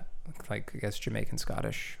like I guess Jamaican,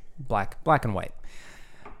 Scottish, black and white.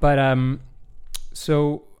 But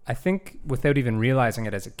so I think without even realizing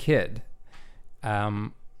it as a kid, I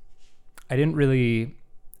didn't really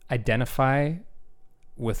identify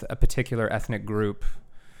with a particular ethnic group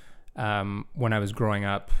when I was growing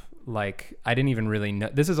up. Like, I didn't even really know.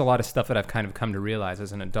 This is a lot of stuff that I've kind of come to realize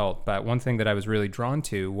as an adult. But one thing that I was really drawn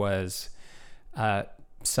to was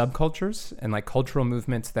subcultures and like cultural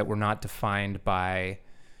movements that were not defined by,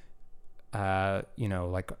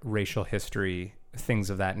 like racial history, things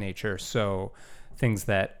of that nature. So things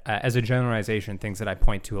that, as a generalization, things that I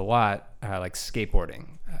point to a lot, like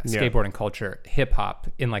skateboarding, skateboarding culture, hip hop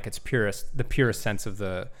in like its the purest sense of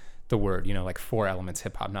the word, like 4 elements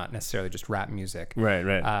hip hop, not necessarily just rap music.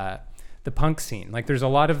 Right. The punk scene, like there's a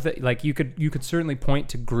lot of like you could certainly point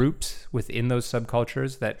to groups within those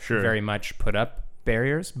subcultures that very much put up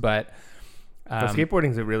barriers, but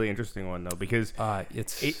Skateboarding is a really interesting one though, because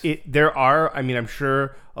It's there are. I mean, I'm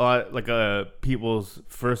sure a lot like people's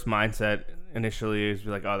first mindset initially is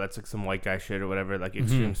like, oh, that's like some white guy shit or whatever, like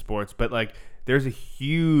extreme sports. But like, there's a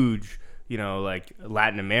huge, like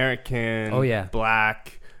Latin American,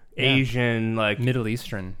 Black, Asian, like Middle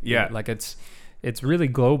Eastern. Yeah. Like it's really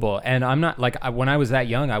global. And I'm not like, when I was that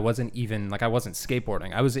young, I wasn't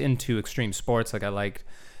skateboarding. I was into extreme sports. Like I liked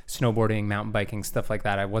snowboarding, mountain biking, stuff like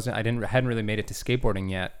that. I hadn't really made it to skateboarding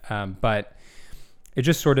yet. But it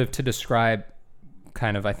just sort of to describe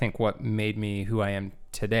kind of, I think, what made me who I am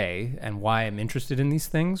today and why I'm interested in these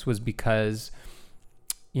things was because,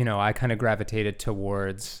 I kind of gravitated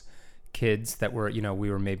towards kids that were,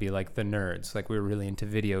 we were maybe like the nerds, like we were really into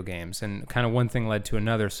video games, and kind of one thing led to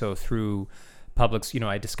another. So through Publix,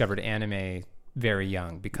 I discovered anime very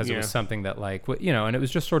young because it was something that like, and it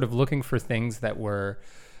was just sort of looking for things that were,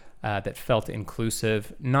 that felt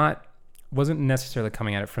inclusive, wasn't necessarily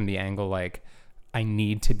coming at it from the angle like I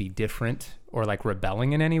need to be different or like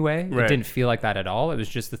rebelling in any way. Right. It didn't feel like that at all. It was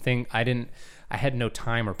just the thing. I had no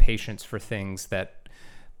time or patience for things that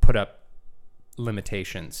put up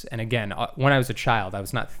limitations. And again, when I was a child, I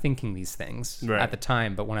was not thinking these things at the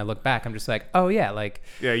time. But when I look back, I'm just like, oh yeah, like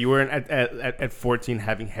you weren't at 14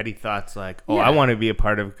 having heady thoughts like, oh, I want to be a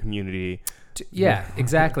part of a community. Yeah,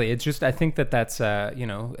 exactly. It's just I think that's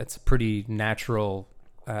it's a pretty natural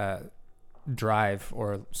drive,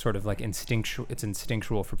 or sort of like instinctual. It's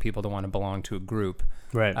instinctual for people to want to belong to a group,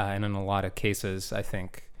 right? And in a lot of cases, I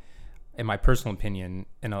think, in my personal opinion,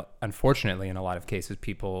 unfortunately, in a lot of cases,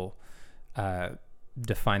 people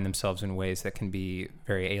define themselves in ways that can be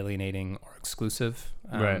very alienating or exclusive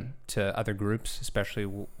to other groups, especially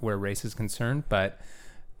where race is concerned. But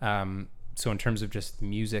so in terms of just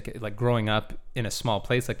music, like growing up in a small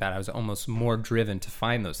place like that, I was almost more driven to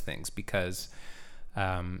find those things because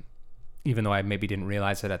even though I maybe didn't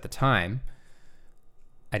realize it at the time,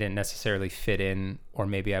 I didn't necessarily fit in, or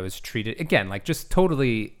maybe I was treated, again, like just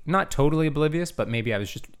not totally oblivious, but maybe I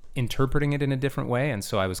was just interpreting it in a different way. And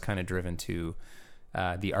so I was kind of driven to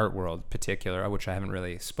the art world in particular, which I haven't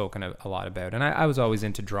really spoken a lot about. And I was always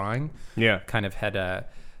into drawing. Yeah. Kind of had a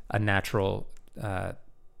natural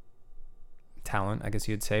talent, I guess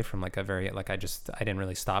you'd say, from like a very, like I didn't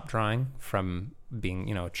really stop drawing from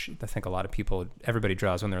being, I think a lot of people, everybody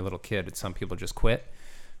draws when they're a little kid. Some people just quit.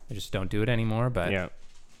 They just don't do it anymore. But yeah.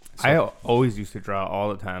 So, I always used to draw all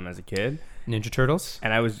the time as a kid. Ninja Turtles?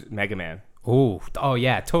 And I was Mega Man. Oh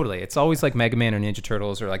yeah, totally. It's always like Mega Man or Ninja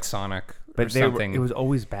Turtles or like Sonic or something. It was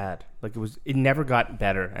always bad. Like it never got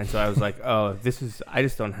better. And so I was like, oh, I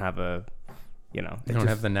just don't have a, you don't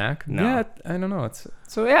have the knack? No. Yeah, I don't know. It's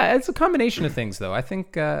a combination of things though. I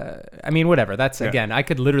think, whatever. That's, again, I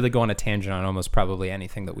could literally go on a tangent on almost probably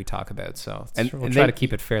anything that we talk about. So we'll try to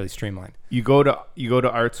keep it fairly streamlined. You go to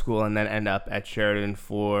art school and then end up at Sheridan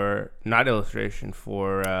for, not illustration,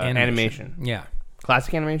 for animation. Yeah.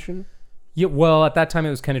 Classic animation? Yeah, well, at that time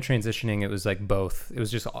it was kind of transitioning. It was like both. It was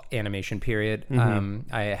just animation period.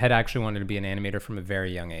 Mm-hmm. I had actually wanted to be an animator from a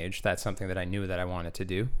very young age. That's something that I knew that I wanted to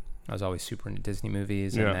do. I was always super into Disney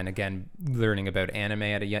movies, and then again learning about anime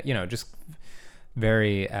at just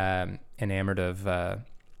very enamored of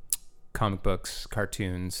comic books,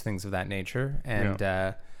 cartoons, things of that nature, and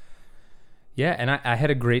and I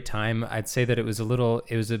had a great time. I'd say that it was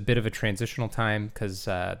a bit of a transitional time because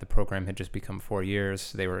the program had just become 4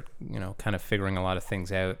 years. They were kind of figuring a lot of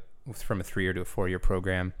things out from a 3-year to a 4-year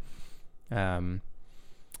program. I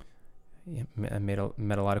met a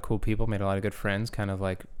lot of cool people, made a lot of good friends, kind of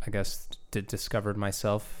like, I guess, discovered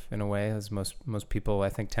myself in a way, as most people I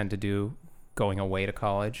think tend to do going away to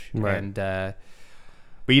college. Right. And but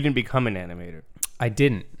you didn't become an animator. I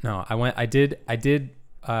didn't. No, I did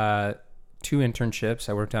 2 internships.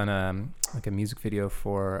 I worked on a music video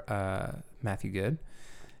for Matthew Good,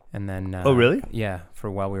 and then oh really? Yeah,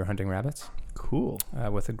 for While We Were Hunting Rabbits. Cool.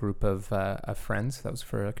 With a group of friends. That was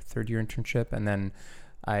for a 3rd-year internship, and then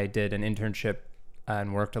I did an internship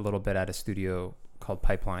and worked a little bit at a studio called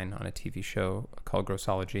Pipeline on a TV show called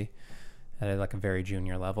Grossology at like a very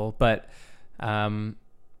junior level. But I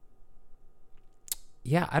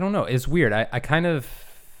don't know. It's weird. I kind of,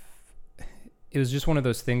 it was just one of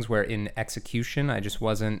those things where in execution, I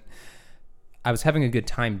was having a good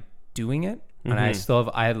time doing it. Mm-hmm. And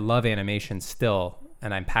I love animation still,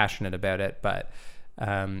 and I'm passionate about it. But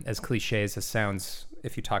as cliche as this sounds,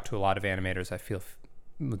 if you talk to a lot of animators, I feel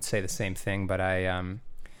would say the same thing, but I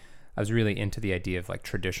was really into the idea of like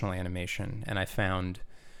traditional animation, and I found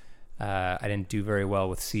I didn't do very well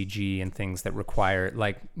with CG and things that require,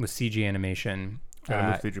 like with CG animation.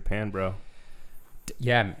 Gotta move to Japan, bro.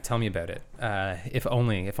 Yeah, tell me about it. If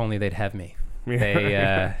only they'd have me.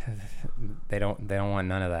 They don't want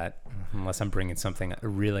none of that unless I'm bringing something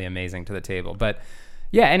really amazing to the table. But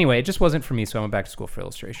yeah, anyway, it just wasn't for me, so I went back to school for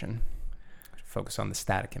illustration. Focus on the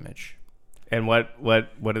static image. And what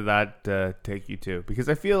did that take you to? Because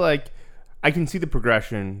I feel like I can see the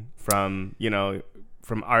progression from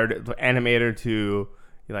from animator to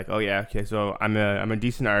you're like, oh yeah, okay, so I'm a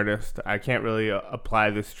decent artist. I can't really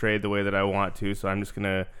apply this trade the way that I want to, so I'm just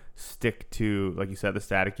gonna stick to, like you said, the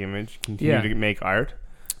static image, continue to make art.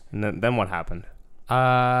 And then what happened?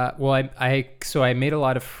 Well, I made a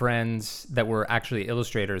lot of friends that were actually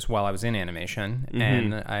illustrators while I was in animation,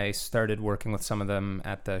 and I started working with some of them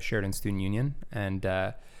at the Sheridan Student Union, and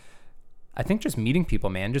I think just meeting people,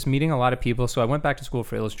 man, just meeting a lot of people. So I went back to school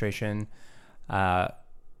for illustration.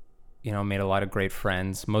 Made a lot of great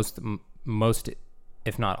friends. Most,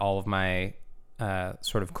 if not all of my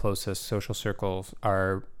sort of closest social circles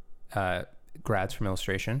are grads from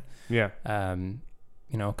illustration. Yeah.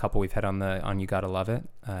 A couple we've had on You Gotta Love It.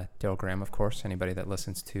 Daryl Graham, of course. Anybody that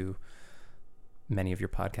listens to many of your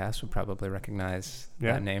podcasts would probably recognize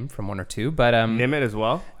that name from one or two. But Nimit as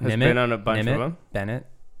well has been on a bunch of them. Bennett,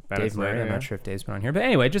 Dave Murray. I'm not sure if Dave's been on here, but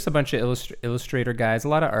anyway, just a bunch of illustrator guys, a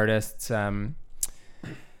lot of artists.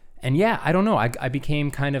 And yeah, I don't know. I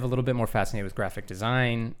became kind of a little bit more fascinated with graphic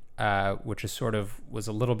design, which was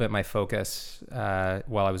a little bit my focus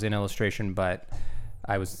while I was in illustration, but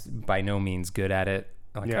I was by no means good at it.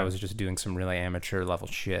 I was just doing some really amateur level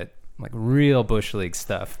shit, like real Bush League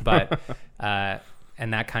stuff. But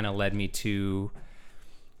and that kind of led me to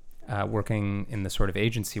working in the sort of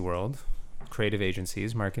agency world, creative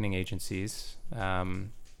agencies, marketing agencies,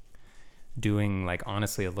 doing like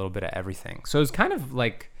honestly a little bit of everything. So it was kind of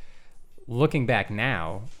like, looking back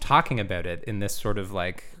now, talking about it in this sort of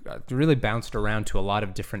like really bounced around to a lot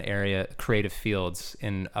of different creative fields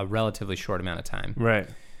in a relatively short amount of time. Right.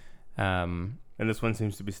 And this one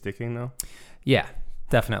seems to be sticking though. Yeah,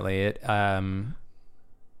 definitely. It. I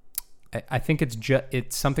think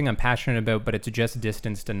it's something I'm passionate about, but it's just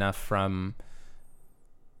distanced enough from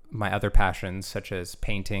my other passions, such as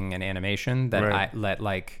painting and animation, that I let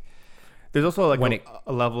like. There's also like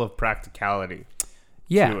a level of practicality.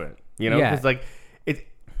 Yeah. To it. Because like it,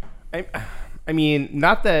 I mean,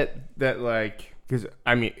 not that like, because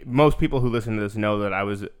I mean, most people who listen to this know that I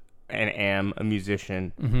was and am a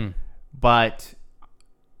musician, but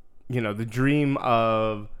the dream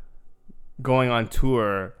of going on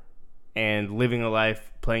tour and living a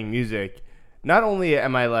life playing music, not only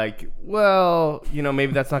am I like, well,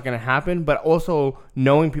 maybe that's not going to happen, but also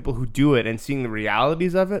knowing people who do it and seeing the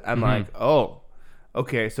realities of it, I'm like, oh,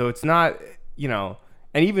 okay, so it's not,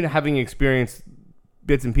 and even having experienced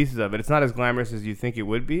bits and pieces of it, it's not as glamorous as you think it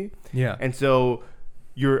would be. Yeah. And so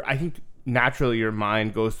I think naturally your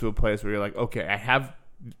mind goes to a place where you're like, okay, I have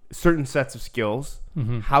certain sets of skills.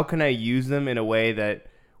 How can I use them in a way that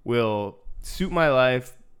will suit my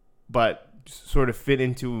life, but sort of fit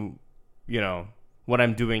into, what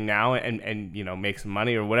I'm doing now and make some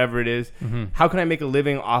money or whatever it is. How can I make a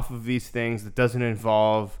living off of these things that doesn't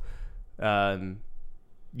involve,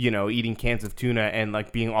 eating cans of tuna and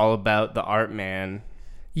like being all about the art, man.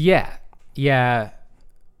 Yeah. Right?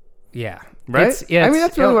 I mean,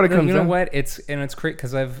 that's really what it comes down. You know what? It's great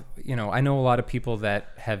because I know a lot of people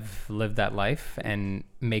that have lived that life and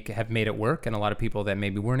have made it work, and a lot of people that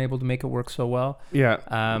maybe weren't able to make it work so well. Yeah.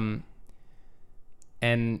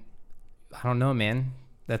 And I don't know, man.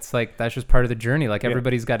 That's just part of the journey. Like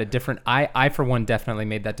everybody's got a different. I for one definitely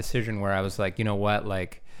made that decision where I was like, you know what,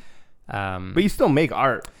 like. But you still make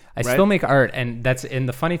art. I still make art, and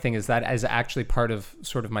the funny thing is that is actually part of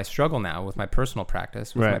sort of my struggle now with my personal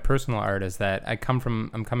practice, with my personal art, is that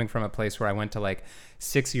I'm coming from a place where I went to like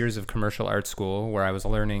 6 years of commercial art school where I was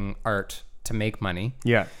learning art to make money.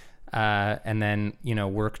 Yeah. And then,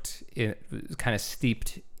 worked kind of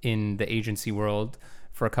steeped in the agency world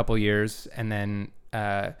for a couple years, and then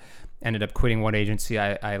ended up quitting one agency.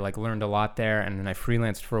 I like learned a lot there, and then I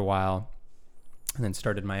freelanced for a while, and then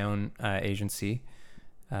started my own agency.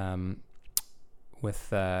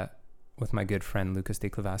 With my good friend Lucas De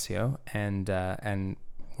Clavasio, and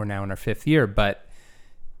we're now in our 5th year. But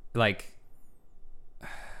like,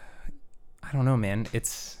 I don't know, man. But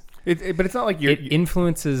it's not like it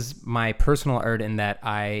influences my personal art in that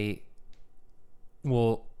I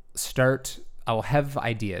will I'll have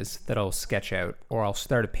ideas that I'll sketch out, or I'll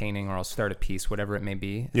start a painting, or I'll start a piece, whatever it may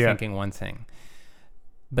be, thinking one thing.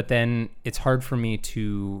 But then it's hard for me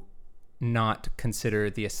to not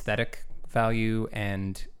consider the aesthetic value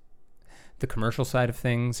and the commercial side of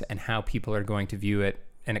things and how people are going to view it,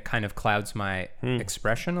 and it kind of clouds my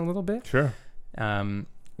expression a little bit. Sure.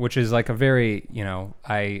 Which is like a very,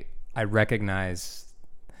 I I recognize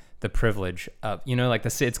the privilege of, you know, like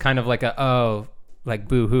it's kind of like like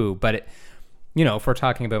boo-hoo, but it, you know, if we're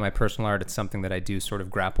talking about my personal art, it's something that I do sort of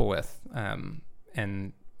grapple with,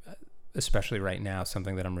 and especially right now,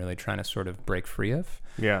 something that I'm really trying to sort of break free of,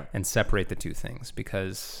 and separate the two things,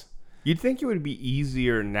 because you'd think it would be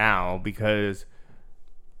easier now because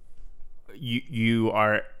you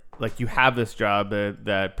are like, you have this job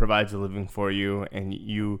that provides a living for you, and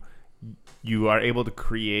you are able to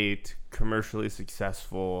create commercially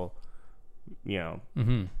successful, you know,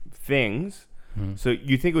 things. So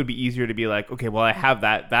you think it would be easier to be like, okay, well, I have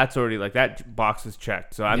that. That's already, like, that box is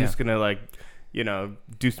checked. So I'm just going to, like, you know,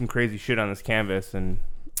 do some crazy shit on this canvas and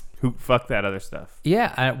fuck that other stuff.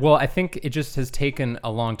 Yeah. Well, I think it just has taken a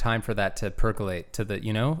long time for that to percolate to the,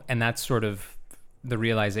 you know, and that's sort of the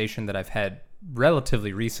realization that I've had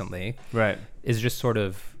relatively recently. Right. Is just sort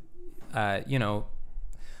of, you know,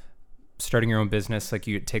 starting your own business, like,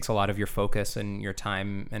 it takes a lot of your focus and your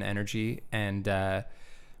time and energy, and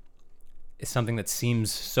it's something that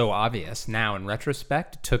seems so obvious now in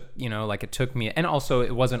retrospect. It took, you know, like, it took me, and also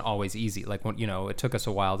it wasn't always easy. Like, when, you know, it took us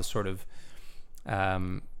a while to sort of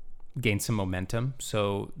gain some momentum.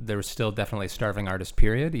 So there was still definitely a starving artist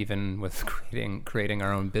period, even with creating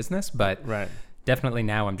our own business. But definitely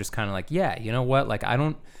now I'm just kind of like, yeah, you know what? Like, I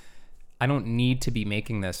don't need to be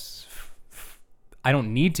making this. I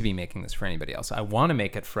don't need to be making this for anybody else. I want to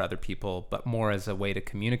make it for other people, but more as a way to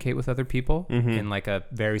communicate with other people in, like, a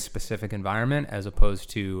very specific environment, as opposed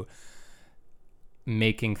to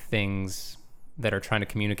making things that are trying to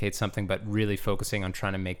communicate something, but really focusing on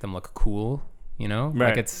trying to make them look cool, you know?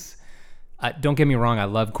 Like, it's, don't get me wrong, I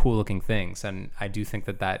love cool looking things. And I do think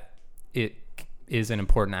that it is an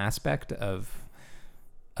important aspect of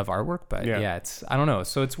artwork, but it's, I don't know.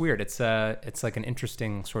 So it's weird. It's like an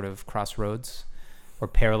interesting sort of crossroads, or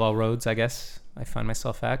parallel roads, I guess I find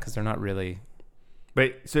myself at, because they're not really.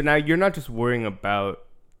 But so now you're not just worrying about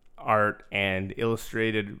art and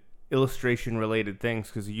illustration related things,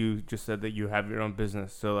 because you just said that you have your own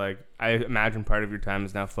business. So, like, I imagine part of your time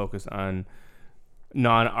is now focused on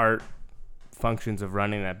non-art functions of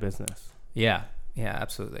running that business. Yeah,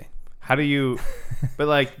 absolutely. How do you? But,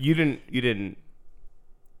 like, you didn't.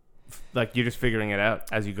 Like, you're just figuring it out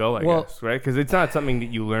as you go, I guess, right? Because it's not something that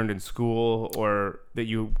you learned in school or that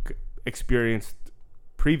you experienced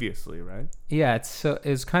previously, right? Yeah,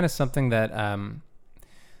 it's kind of something that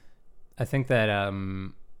I think that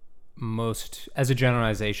most, as a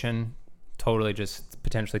generalization, totally just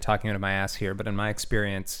potentially talking out of my ass here, but in my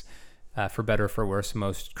experience, for better or for worse,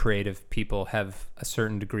 most creative people have a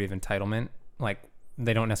certain degree of entitlement. Like,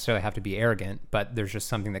 they don't necessarily have to be arrogant, but there's just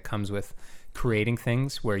something that comes with creating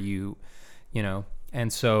things where you know,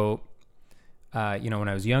 and so, you know, when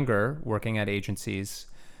I was younger, working at agencies,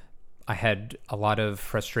 I had a lot of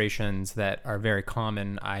frustrations that are very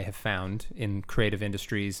common, I have found, in creative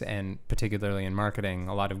industries, and particularly in marketing,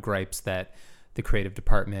 a lot of gripes that the creative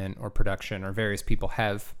department or production or various people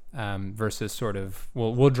have, versus sort of,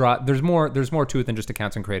 well, we'll draw, there's more to it than just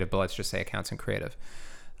accounts and creative, but let's just say accounts and creative.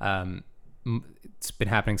 It's been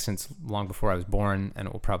happening since long before I was born, and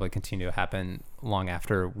it will probably continue to happen long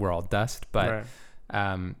after we're all dust. But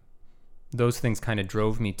those things kind of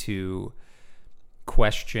drove me to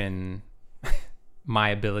question my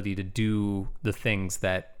ability to do the things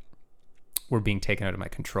that were being taken out of my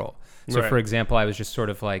control. So, for example, I was just sort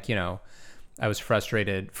of like, you know, I was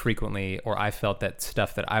frustrated frequently, or I felt that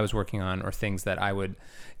stuff that I was working on, or things that I would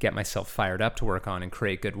get myself fired up to work on and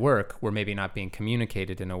create good work, were maybe not being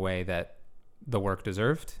communicated in a way that the work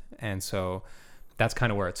deserved. And so that's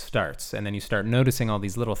kind of where it starts. And then you start noticing all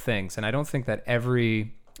these little things. And I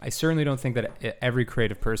certainly don't think that every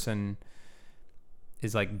creative person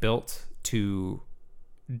is, like, built to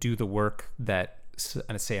do the work that,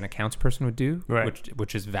 say, an accounts person would do,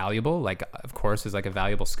 which is valuable. Like, of course, is like a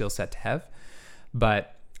valuable skill set to have.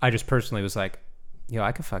 But I just personally was like, yo,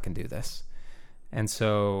 I could fucking do this. And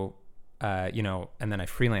so, you know, and then I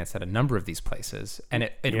freelanced at a number of these places, and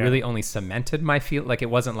it really only cemented my feel. Like, it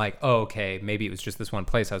wasn't like, oh, okay, maybe it was just this one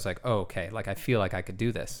place. I was like, oh, okay, like, I feel like I could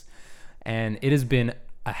do this. And it has been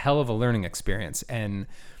a hell of a learning experience. And,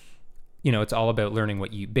 you know, it's all about learning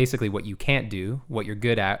what you can't do, what you're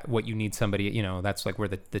good at, what you need somebody, you know, that's like where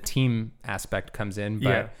the team aspect comes in.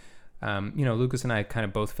 But, you know, Lucas and I kind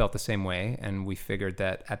of both felt the same way. And we figured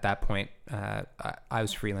that at that point, I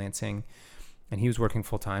was freelancing and he was working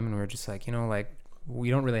full time, and we were just like, you know, like, we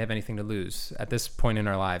don't really have anything to lose at this point in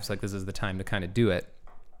our lives. Like, this is the time to kind of do it.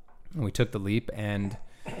 And we took the leap, and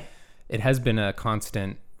it has been a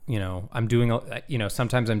constant, you know,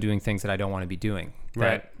 sometimes I'm doing things that I don't want to be doing.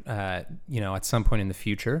 Right. That, you know, at some point in the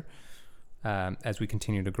future, as we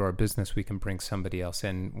continue to grow our business, we can bring somebody else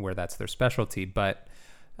in where that's their specialty. But,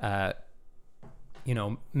 you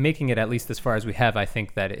know, making it at least as far as we have, I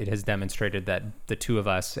think that it has demonstrated that the two of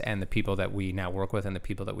us and the people that we now work with and the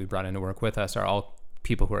people that we brought in to work with us are all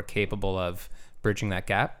people who are capable of bridging that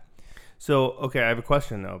gap. So, okay, I have a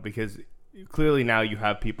question though, because clearly now you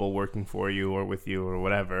have people working for you or with you or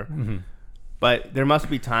whatever, but there must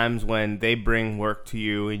be times when they bring work to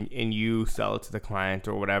you and you sell it to the client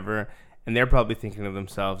or whatever, and they're probably thinking to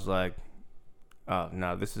themselves like, oh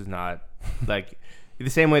no, this is not like the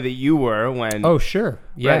same way that you were when. Oh, sure.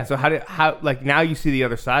 Yeah. Right? So how like now you see the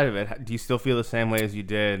other side of it. Do you still feel the same way as you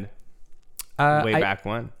did way back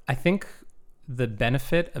when? I think the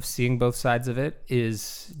benefit of seeing both sides of it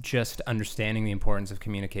is just understanding the importance of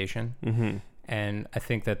communication. Mm-hmm. And I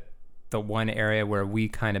think that the one area where we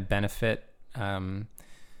kind of benefit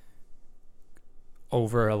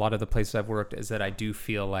over a lot of the places I've worked is that I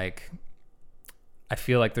feel like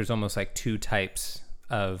there's almost like two types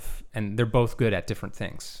of, and they're both good at different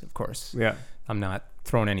things, of course. Yeah. I'm not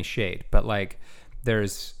throwing any shade, but like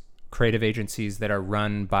there's creative agencies that are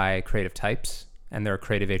run by creative types, and there are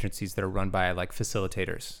creative agencies that are run by like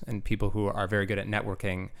facilitators and people who are very good at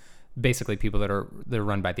networking, basically people that are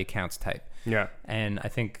run by the accounts type. Yeah. And I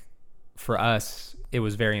think for us, it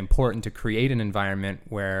was very important to create an environment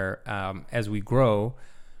where as we grow,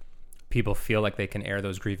 people feel like they can air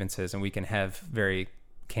those grievances and we can have very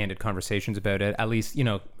candid conversations about it, at least, you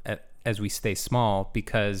know, as we stay small,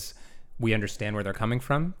 because we understand where they're coming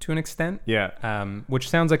from to an extent. Yeah. Which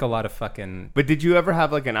sounds like a lot of fucking... But did you ever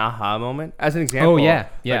have like an aha moment? As an example. Oh, yeah.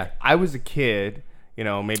 Yeah. Like, I was a kid, you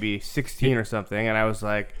know, maybe 16 or something, and I was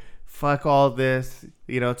like, fuck all this.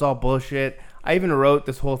 You know, it's all bullshit. I even wrote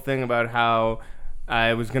this whole thing about how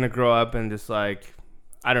I was going to grow up and just like,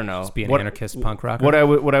 I don't know. Just be an anarchist punk rocker. What I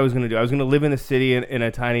was going to do. I was going to live in the city in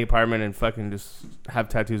a tiny apartment and fucking just have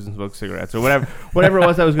tattoos and smoke cigarettes or whatever it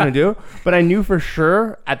was I was going to do. But I knew for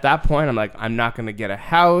sure at that point, I'm like, I'm not going to get a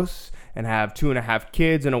house and have 2.5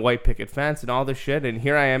 kids and a white picket fence and all this shit. And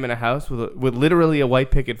here I am in a house with literally a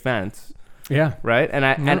white picket fence. Yeah. Right.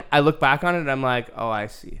 And I look back on it and I'm like, oh, I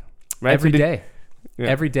see. Right. Every day. Yeah.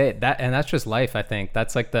 Every day. That's just life, I think.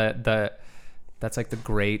 That's like the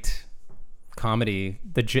great comedy,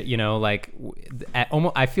 you know, like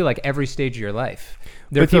almost, I feel like every stage of your life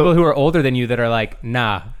there are people who are older than you that are like,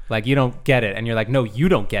 nah, like you don't get it, and you're like, no, you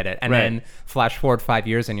don't get it, and then flash forward 5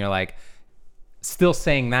 years and you're like still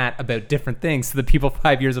saying that about different things to the people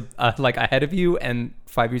 5 years like ahead of you and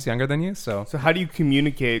 5 years younger than you. So how do you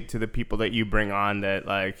communicate to the people that you bring on that,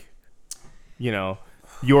 like, you know,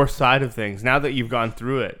 your side of things now that you've gone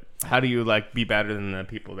through it? How do you like be better than the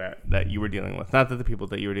people that you were dealing with? Not that the people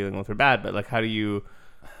that you were dealing with are bad, but like how do you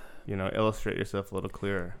know, illustrate yourself a little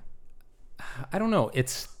clearer? I don't know.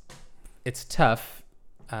 It's tough.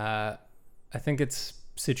 I think it's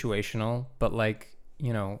situational, but like,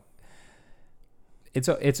 you know,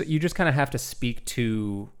 it's you just kind of have to speak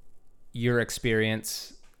to your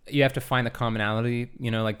experience. You have to find the commonality,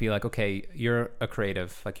 you know, like be like, okay, you're a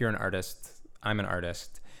creative, like you're an artist, I'm an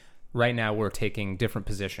artist. Right now we're taking different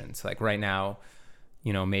positions. Like right now,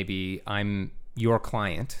 you know, maybe I'm your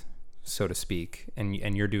client, so to speak, and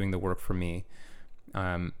you're doing the work for me.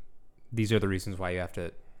 These are the reasons why you have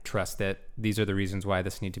to trust it. These are the reasons why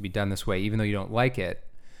this need to be done this way, even though you don't like it.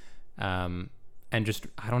 And just,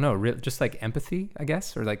 I don't know, just like empathy, I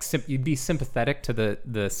guess, or like you'd be sympathetic to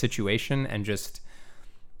the situation, and just,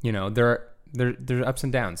 you know, there are ups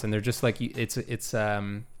and downs, and they're just like, it's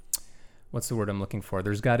what's the word I'm looking for?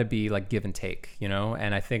 There's got to be like give and take, you know?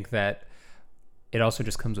 And I think that it also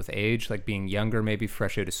just comes with age, like being younger, maybe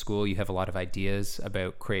fresh out of school, you have a lot of ideas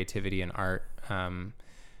about creativity and art,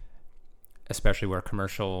 especially where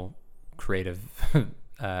commercial creative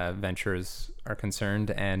ventures are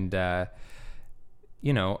concerned. And,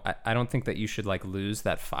 you know, I don't think that you should like lose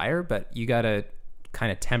that fire, but you got to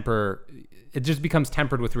kind of temper, it just becomes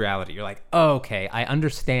tempered with reality. You're like, oh, okay, I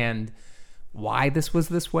understand why this was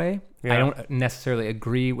this way. Yeah. I don't necessarily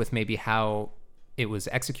agree with maybe how it was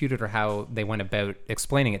executed or how they went about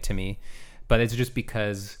explaining it to me, but it's just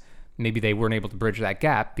because maybe they weren't able to bridge that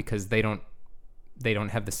gap because they don't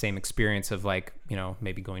have the same experience of like, you know,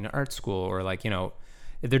 maybe going to art school, or like, you know,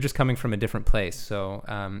 they're just coming from a different place. So,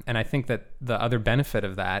 and I think that the other benefit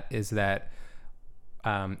of that is that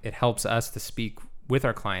it helps us to speak with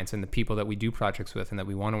our clients and the people that we do projects with and that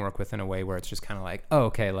we want to work with in a way where it's just kind of like, oh,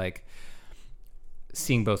 okay, like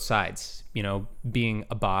seeing both sides, you know, being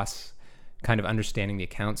a boss, kind of understanding the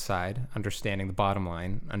account side, understanding the bottom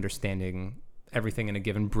line, understanding everything in a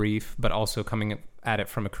given brief, but also coming at it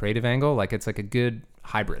from a creative angle. Like it's like a good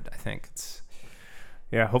hybrid, I think.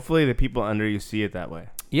 Yeah, hopefully the people under you see it that way.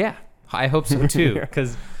 Yeah, I hope so too.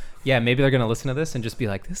 Because, yeah, maybe they're going to listen to this and just be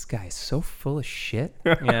like, this guy's so full of shit.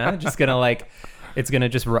 Yeah, just going to like, it's going to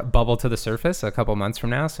just bubble to the surface a couple months from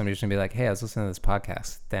now. Somebody's going to be like, hey, I was listening to this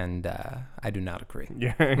podcast and I do not agree.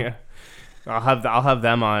 Yeah, yeah. I'll have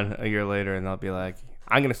them on a year later and they'll be like,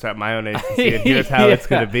 I'm going to start my own agency and here's how it's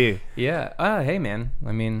going to be. Yeah. Hey, man.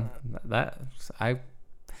 I mean, I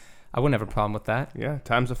wouldn't have a problem with that. Yeah,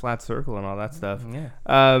 time's a flat circle and all that stuff. Yeah.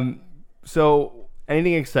 So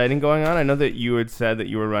anything exciting going on? I know that you had said that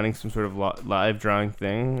you were running some sort of live drawing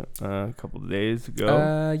thing a couple of days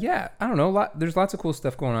ago. Yeah, I don't know. There's lots of cool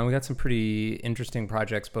stuff going on. We got some pretty interesting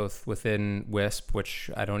projects both within WISP, which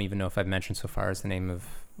I don't even know if I've mentioned so far as the name of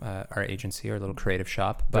our agency, our little creative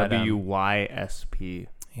shop. But WYSP.ca.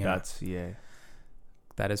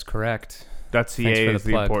 That is correct. .ca is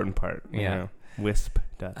the important part. Yeah.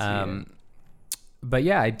 WISP.ca. But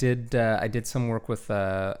yeah, I did some work with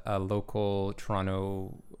a local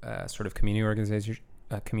Toronto sort of community organization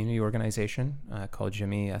called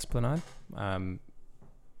Jimmy Esplanade,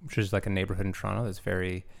 which is like a neighborhood in Toronto that's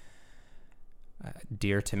very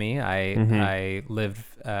dear to me. I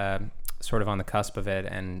live sort of on the cusp of it,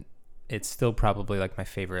 and it's still probably like my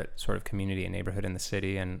favorite sort of community and neighborhood in the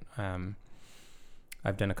city. And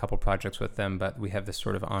I've done a couple projects with them, but we have this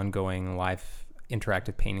sort of ongoing live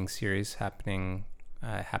interactive painting series happened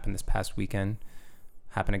this past weekend,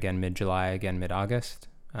 happen again mid-July, again mid-August,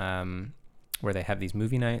 where they have these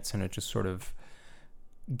movie nights, and it's just sort of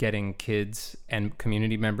getting kids and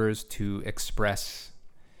community members to express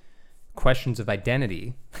questions of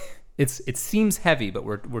identity. It seems heavy, but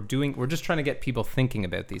we're just trying to get people thinking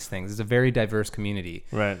about these things. It's a very diverse community,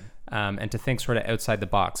 Right. And to think sort of outside the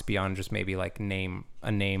box beyond just maybe like a name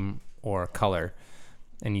or color,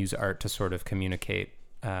 and use art to sort of communicate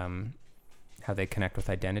how they connect with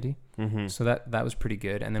identity. Mm-hmm. So that was pretty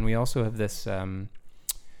good. And then we also have this,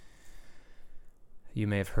 you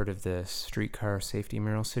may have heard of the streetcar safety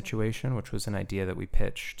mural situation, which was an idea that we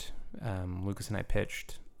pitched, Lucas and I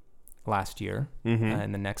pitched last year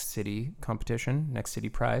in the Next City competition, Next City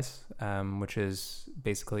Prize, which is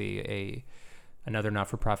basically another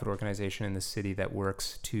not-for-profit organization in the city that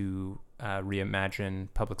works to reimagine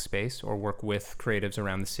public space, or work with creatives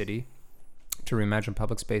around the city to reimagine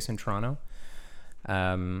public space in Toronto.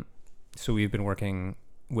 So we've been working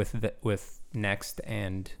with Next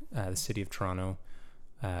and the city of Toronto,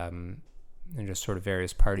 and just sort of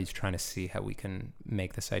various parties trying to see how we can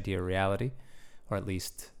make this idea a reality, or at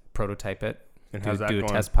least prototype it And do how's that a going?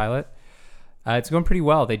 test pilot. It's going pretty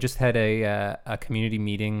well. They just had a community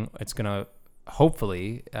meeting. It's going to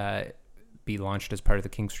hopefully be launched as part of the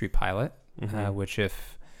King Street pilot, which,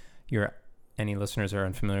 if any listeners are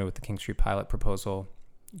unfamiliar with the King Street pilot proposal,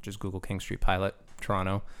 just Google King Street pilot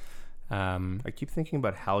Toronto. I keep thinking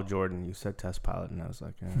about Hal Jordan. You said test pilot, and I was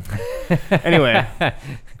like, anyway.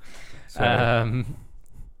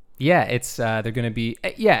 Yeah, it's they're going to be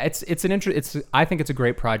I think it's a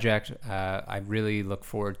great project. I really look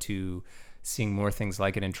forward to seeing more things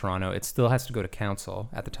like it in Toronto. It still has to go to council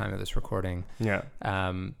at the time of this recording. Yeah.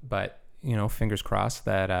 But fingers crossed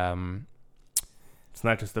that It's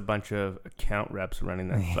not just a bunch of account reps running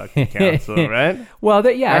that fucking council, right? Well,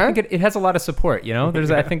 I Huh? think it has a lot of support.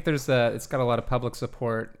 I think it's got a lot of public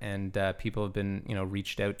support, and people have been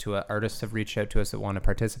reached out to artists have reached out to us that want to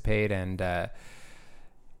participate, and I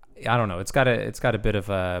don't know, it's got a bit of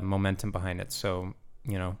a momentum behind it. So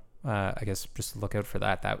I guess just look out for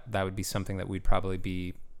that. That would be something that we'd probably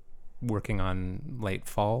be working on late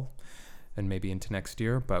fall and maybe into next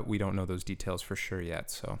year, but we don't know those details for sure yet,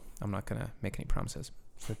 so I'm not going to make any promises.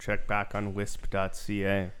 So check back on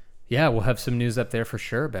wisp.ca. Yeah, we'll have some news up there for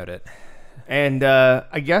sure about it. And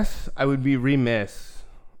I guess I would be remiss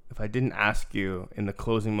if I didn't ask you in the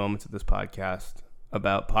closing moments of this podcast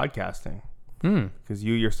about podcasting. Because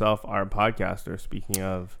you yourself are a podcaster, speaking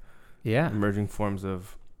of emerging forms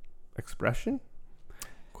of expression? ?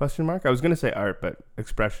 I was going to say art, but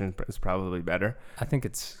expression is probably better. I think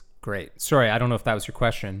it's great. Sorry, I don't know if that was your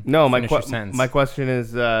question. No, my my question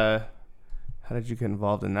is, how did you get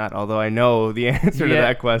involved in that? Although I know the answer to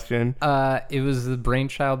that question. It was the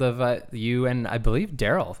brainchild of you and I believe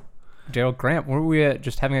Daryl Grant. Were we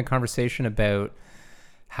just having a conversation about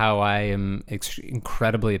how I am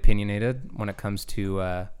incredibly opinionated when it comes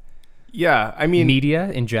to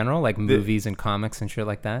media in general, like movies and comics and shit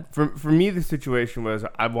like that? For me, the situation was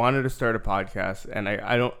I wanted to start a podcast, and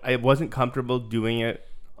I wasn't comfortable doing it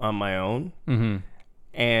on my own.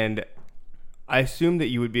 And I assumed that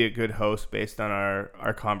you would be a good host based on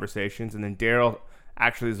our conversations, and then Daryl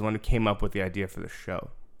actually is the one who came up with the idea for the show.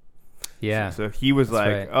 Yeah. So he was like,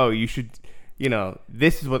 right. "Oh, you should you know,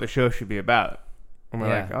 this is what the show should be about. And we're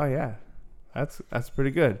Yeah. like, oh yeah, that's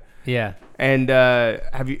pretty good. Yeah. And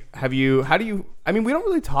how do you, I mean, we don't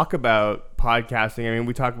really talk about podcasting. I mean,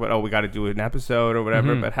 we talk about, we got to do an episode or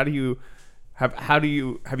whatever, Mhm. but have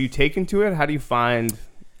you taken to it? How do you find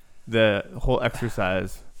the whole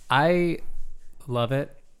exercise? I love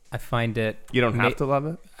it. I find it. You don't have to love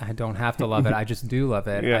it? I don't have to love it. I just do love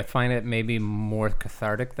it. Yeah. I find it maybe more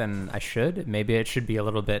cathartic than I should. Maybe it should be a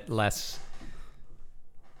little bit less,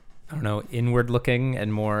 I don't know, inward looking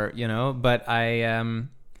and more, but I'm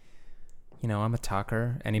a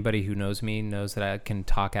talker. Anybody who knows me knows that I can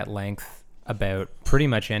talk at length about pretty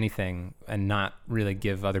much anything and not really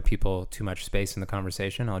give other people too much space in the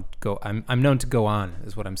conversation. I'm known to go on,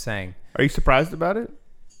 is what I'm saying. Are you surprised about it?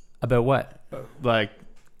 About what? Like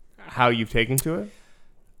how you've taken to it?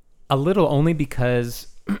 A little, only because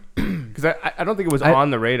Because I don't think it was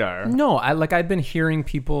on the radar. No, I'd been hearing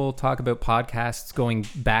people talk about podcasts going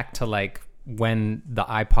back to like when the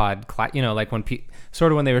iPod, like when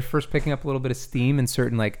when they were first picking up a little bit of steam in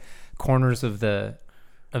certain like corners of the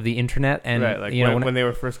internet, and right, like when they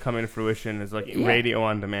were first coming to fruition as like radio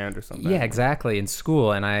on demand or something. Yeah, exactly, in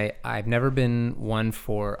school. And I've never been one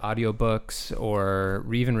for audiobooks or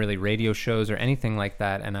even really radio shows or anything like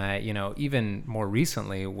that. And I, even more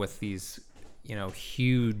recently with these,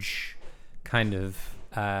 huge kind of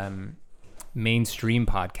mainstream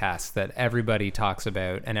podcasts that everybody talks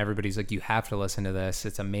about and everybody's like, you have to listen to this,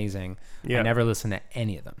 it's amazing. Yeah. I never listened to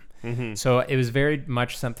any of them. Mm-hmm. So it was very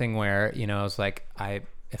much something where, I was like,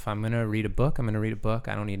 if I'm going to read a book, I'm going to read a book.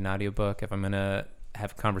 I don't need an audiobook. If I'm going to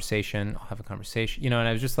have a conversation, I'll have a conversation, and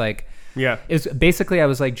I was just like, yeah, it was basically, I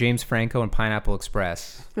was like James Franco and Pineapple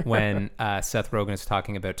Express when Seth Rogen is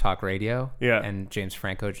talking about talk radio. Yeah. And James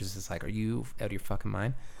Franco just is like, are you out of your fucking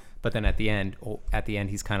mind? But then at the end,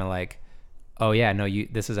 he's kind of like, oh yeah, no,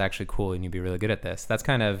 this is actually cool and you'd be really good at this. That's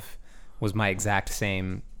kind of was my exact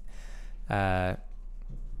same, same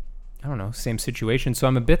situation. So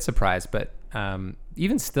I'm a bit surprised, but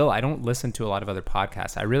even still, I don't listen to a lot of other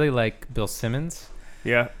podcasts. I really like Bill Simmons.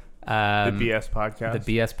 Yeah. The BS podcast.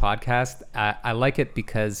 The BS podcast. I like it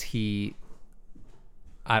because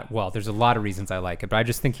there's a lot of reasons I like it, but I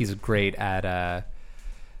just think he's great at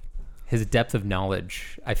his depth of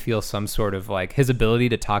knowledge. I feel some sort of like his ability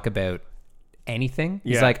to talk about anything.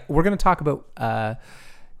 He's like, we're going to talk about,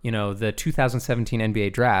 the 2017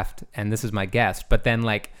 NBA draft, and this is my guest. But then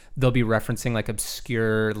like they'll be referencing like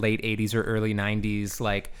obscure late 80s or early 90s,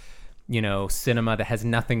 like, cinema that has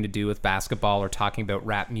nothing to do with basketball or talking about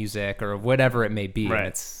rap music or whatever it may be. Right. And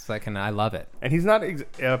it's like, and I love it. And he's not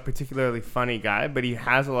a particularly funny guy, but he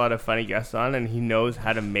has a lot of funny guests on, and he knows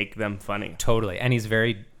how to make them funny. Totally. And he's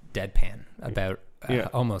very deadpan about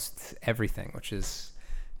almost everything, which is,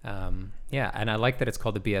 and I like that it's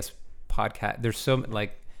called the BS podcast. There's so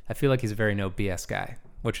I feel like he's a very no BS guy,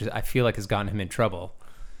 which is, I feel like has gotten him in trouble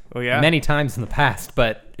many times in the past,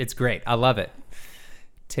 but it's great. I love it.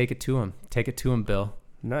 Take it to him, Bill.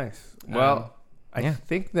 Nice. Well, I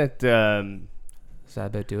think that Is that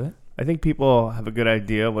about do it? I think people have a good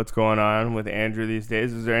idea of what's going on with Andrew these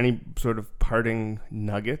days. Is there any sort of parting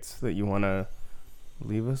nuggets that you want to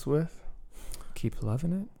leave us with? Keep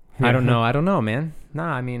loving it. I don't know, man.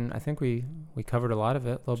 Nah, I mean, I think we covered a lot of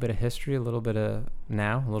it. A little bit of history, a little bit of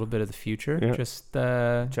now, a little bit of the future. Yeah. Just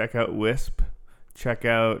check out Wisp. Check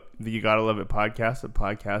out the You Gotta Love It podcast at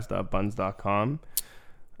podcast.buns.com.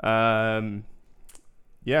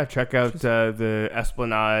 Check out the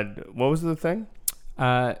Esplanade. What was the thing?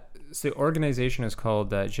 So the organization is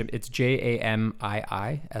called it's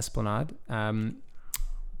JAMII Esplanade.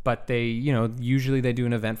 But they, usually they do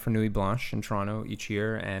an event for Nuit Blanche in Toronto each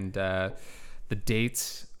year, and the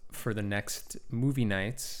dates for the next movie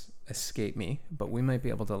nights escape me, but we might be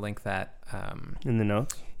able to link that In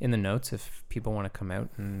the notes if people want to come out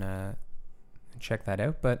and check that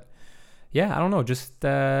out. But yeah, I don't know, just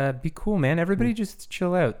be cool, man. Everybody just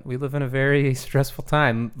chill out. We live in a very stressful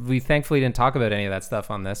time. We thankfully didn't talk about any of that stuff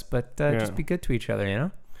on this, but just be good to each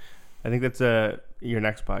other, I think that's your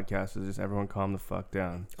next podcast is just everyone calm the fuck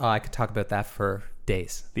down. Oh, I could talk about that for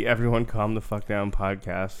days. The Everyone Calm the Fuck Down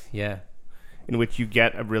podcast. Yeah. In which you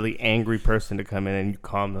get a really angry person to come in and you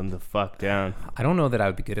calm them the fuck down. I don't know that I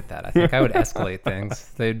would be good at that. I think I would escalate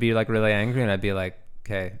things. They'd be like really angry and I'd be like,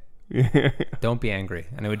 okay, don't be angry.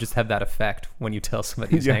 And it would just have that effect when you tell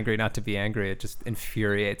somebody who's angry not to be angry. It just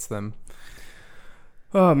infuriates them.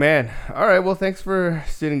 Oh, man. All right. Well, thanks for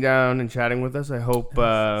sitting down and chatting with us. I hope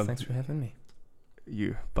thanks for having me.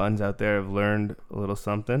 You buns out there have learned a little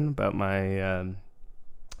something about my,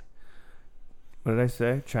 what did I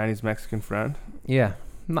say? Chinese-Mexican friend? Yeah.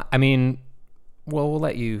 I mean, Well, we'll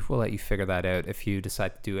let you figure that out if you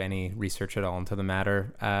decide to do any research at all into the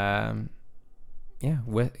matter.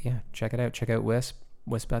 Check it out. Check out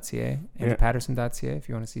wisp.ca, andrewpatterson.ca if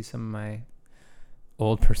you want to see some of my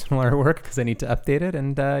old personal artwork, because I need to update it,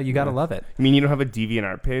 and you gotta love it. I mean, you don't have a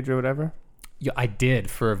DeviantArt page or whatever? Yeah, I did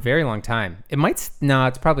for a very long time.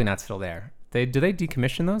 It's probably not still there. Do they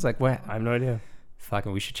decommission those? Like what? I have no idea.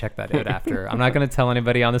 Fucking, we should check that out after. I'm not gonna tell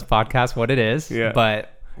anybody on this podcast what it is. Yeah. But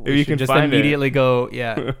If you can just find immediately go.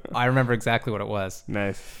 Yeah, I remember exactly what it was.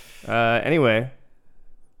 Nice. Anyway,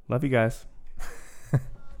 love you guys.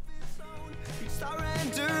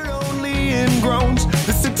 Only in groans.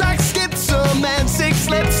 The syntax skips a man, 6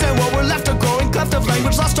 slips, and what we're left are growing cleft of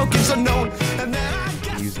language, lost tokens unknown. And then I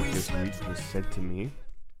guess Music this week was sent to me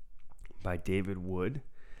by David Wood.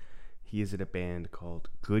 He is in a band called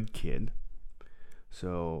Good Kid.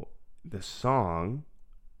 So the song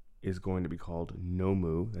is going to be called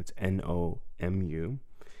Nomu. That's Nomu.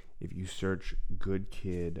 If you search Good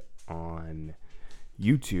Kid on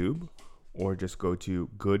YouTube, or just go to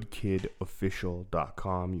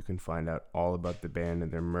goodkidofficial.com, you can find out all about the band and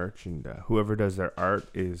their merch, and whoever does their art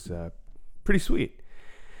is pretty sweet.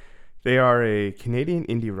 They are a Canadian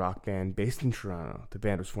indie rock band based in Toronto. The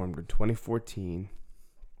band was formed in 2014.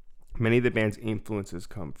 Many of the band's influences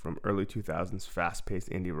come from early 2000s fast-paced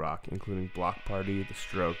indie rock, including Block Party, The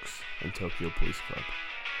Strokes, and Tokyo Police Club.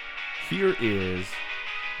 Here is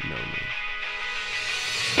Nomu.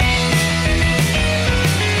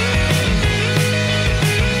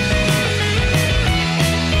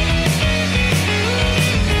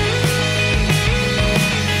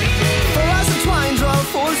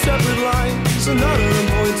 Four separate lines, another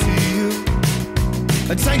point to you.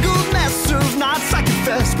 A tangled mess of knots, I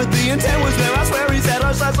confess, but the intent was there. I swear he set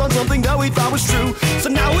our sights on something that we thought was true. So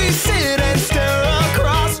now we sit and stare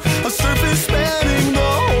across a surface spanning the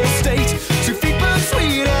whole state. 2 feet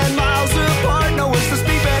between and miles apart. No one's to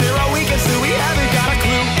speak, but here all weekend still we haven't got a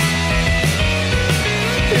clue.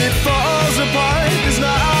 It falls apart, there's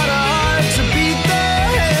not a heart to beat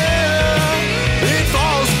there. It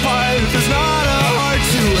falls apart, there's not a heart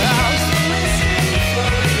to have.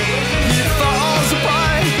 It falls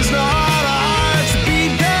apart, there's not a heart to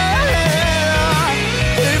beat there.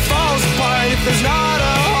 It falls apart, there's not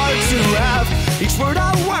a heart to have. Each word a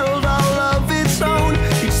world all of its own.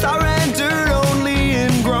 Each star rendered only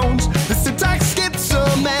in groans. The syntax skips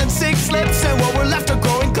a man, 6 slips, and what we're left are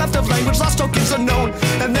growing cleft of language, lost tokens unknown.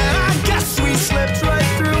 And then I guess we slipped right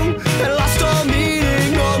through and lost our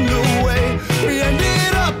meaning on the way. We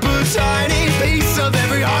ended up a tiny piece of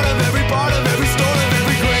every heart, of every part, of every stone, of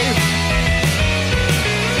every grave.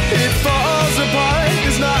 It falls apart,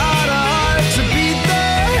 there's not a heart to beat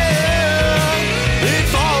there. It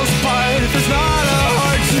falls apart, there's not a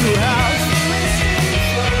heart to have.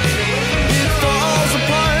 It falls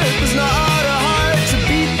apart, there's not a heart to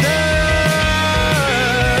beat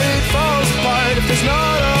there. It falls apart if there's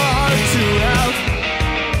not a heart to have.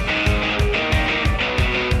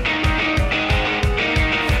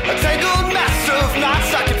 A tangled mess of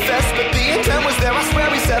knots, I confess, but the intent was there. I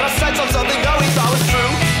swear we set our sights on something that we thought was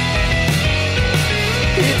true.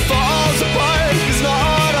 It falls apart, there's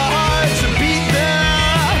not a heart to beat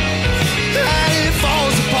there. And it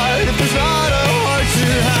falls apart if there's not a heart to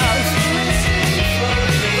have.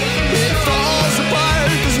 It falls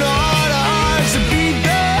apart, there's not a heart to beat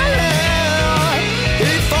there.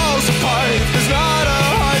 It falls apart if there's not a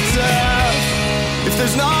heart to have. If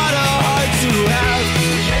there's not a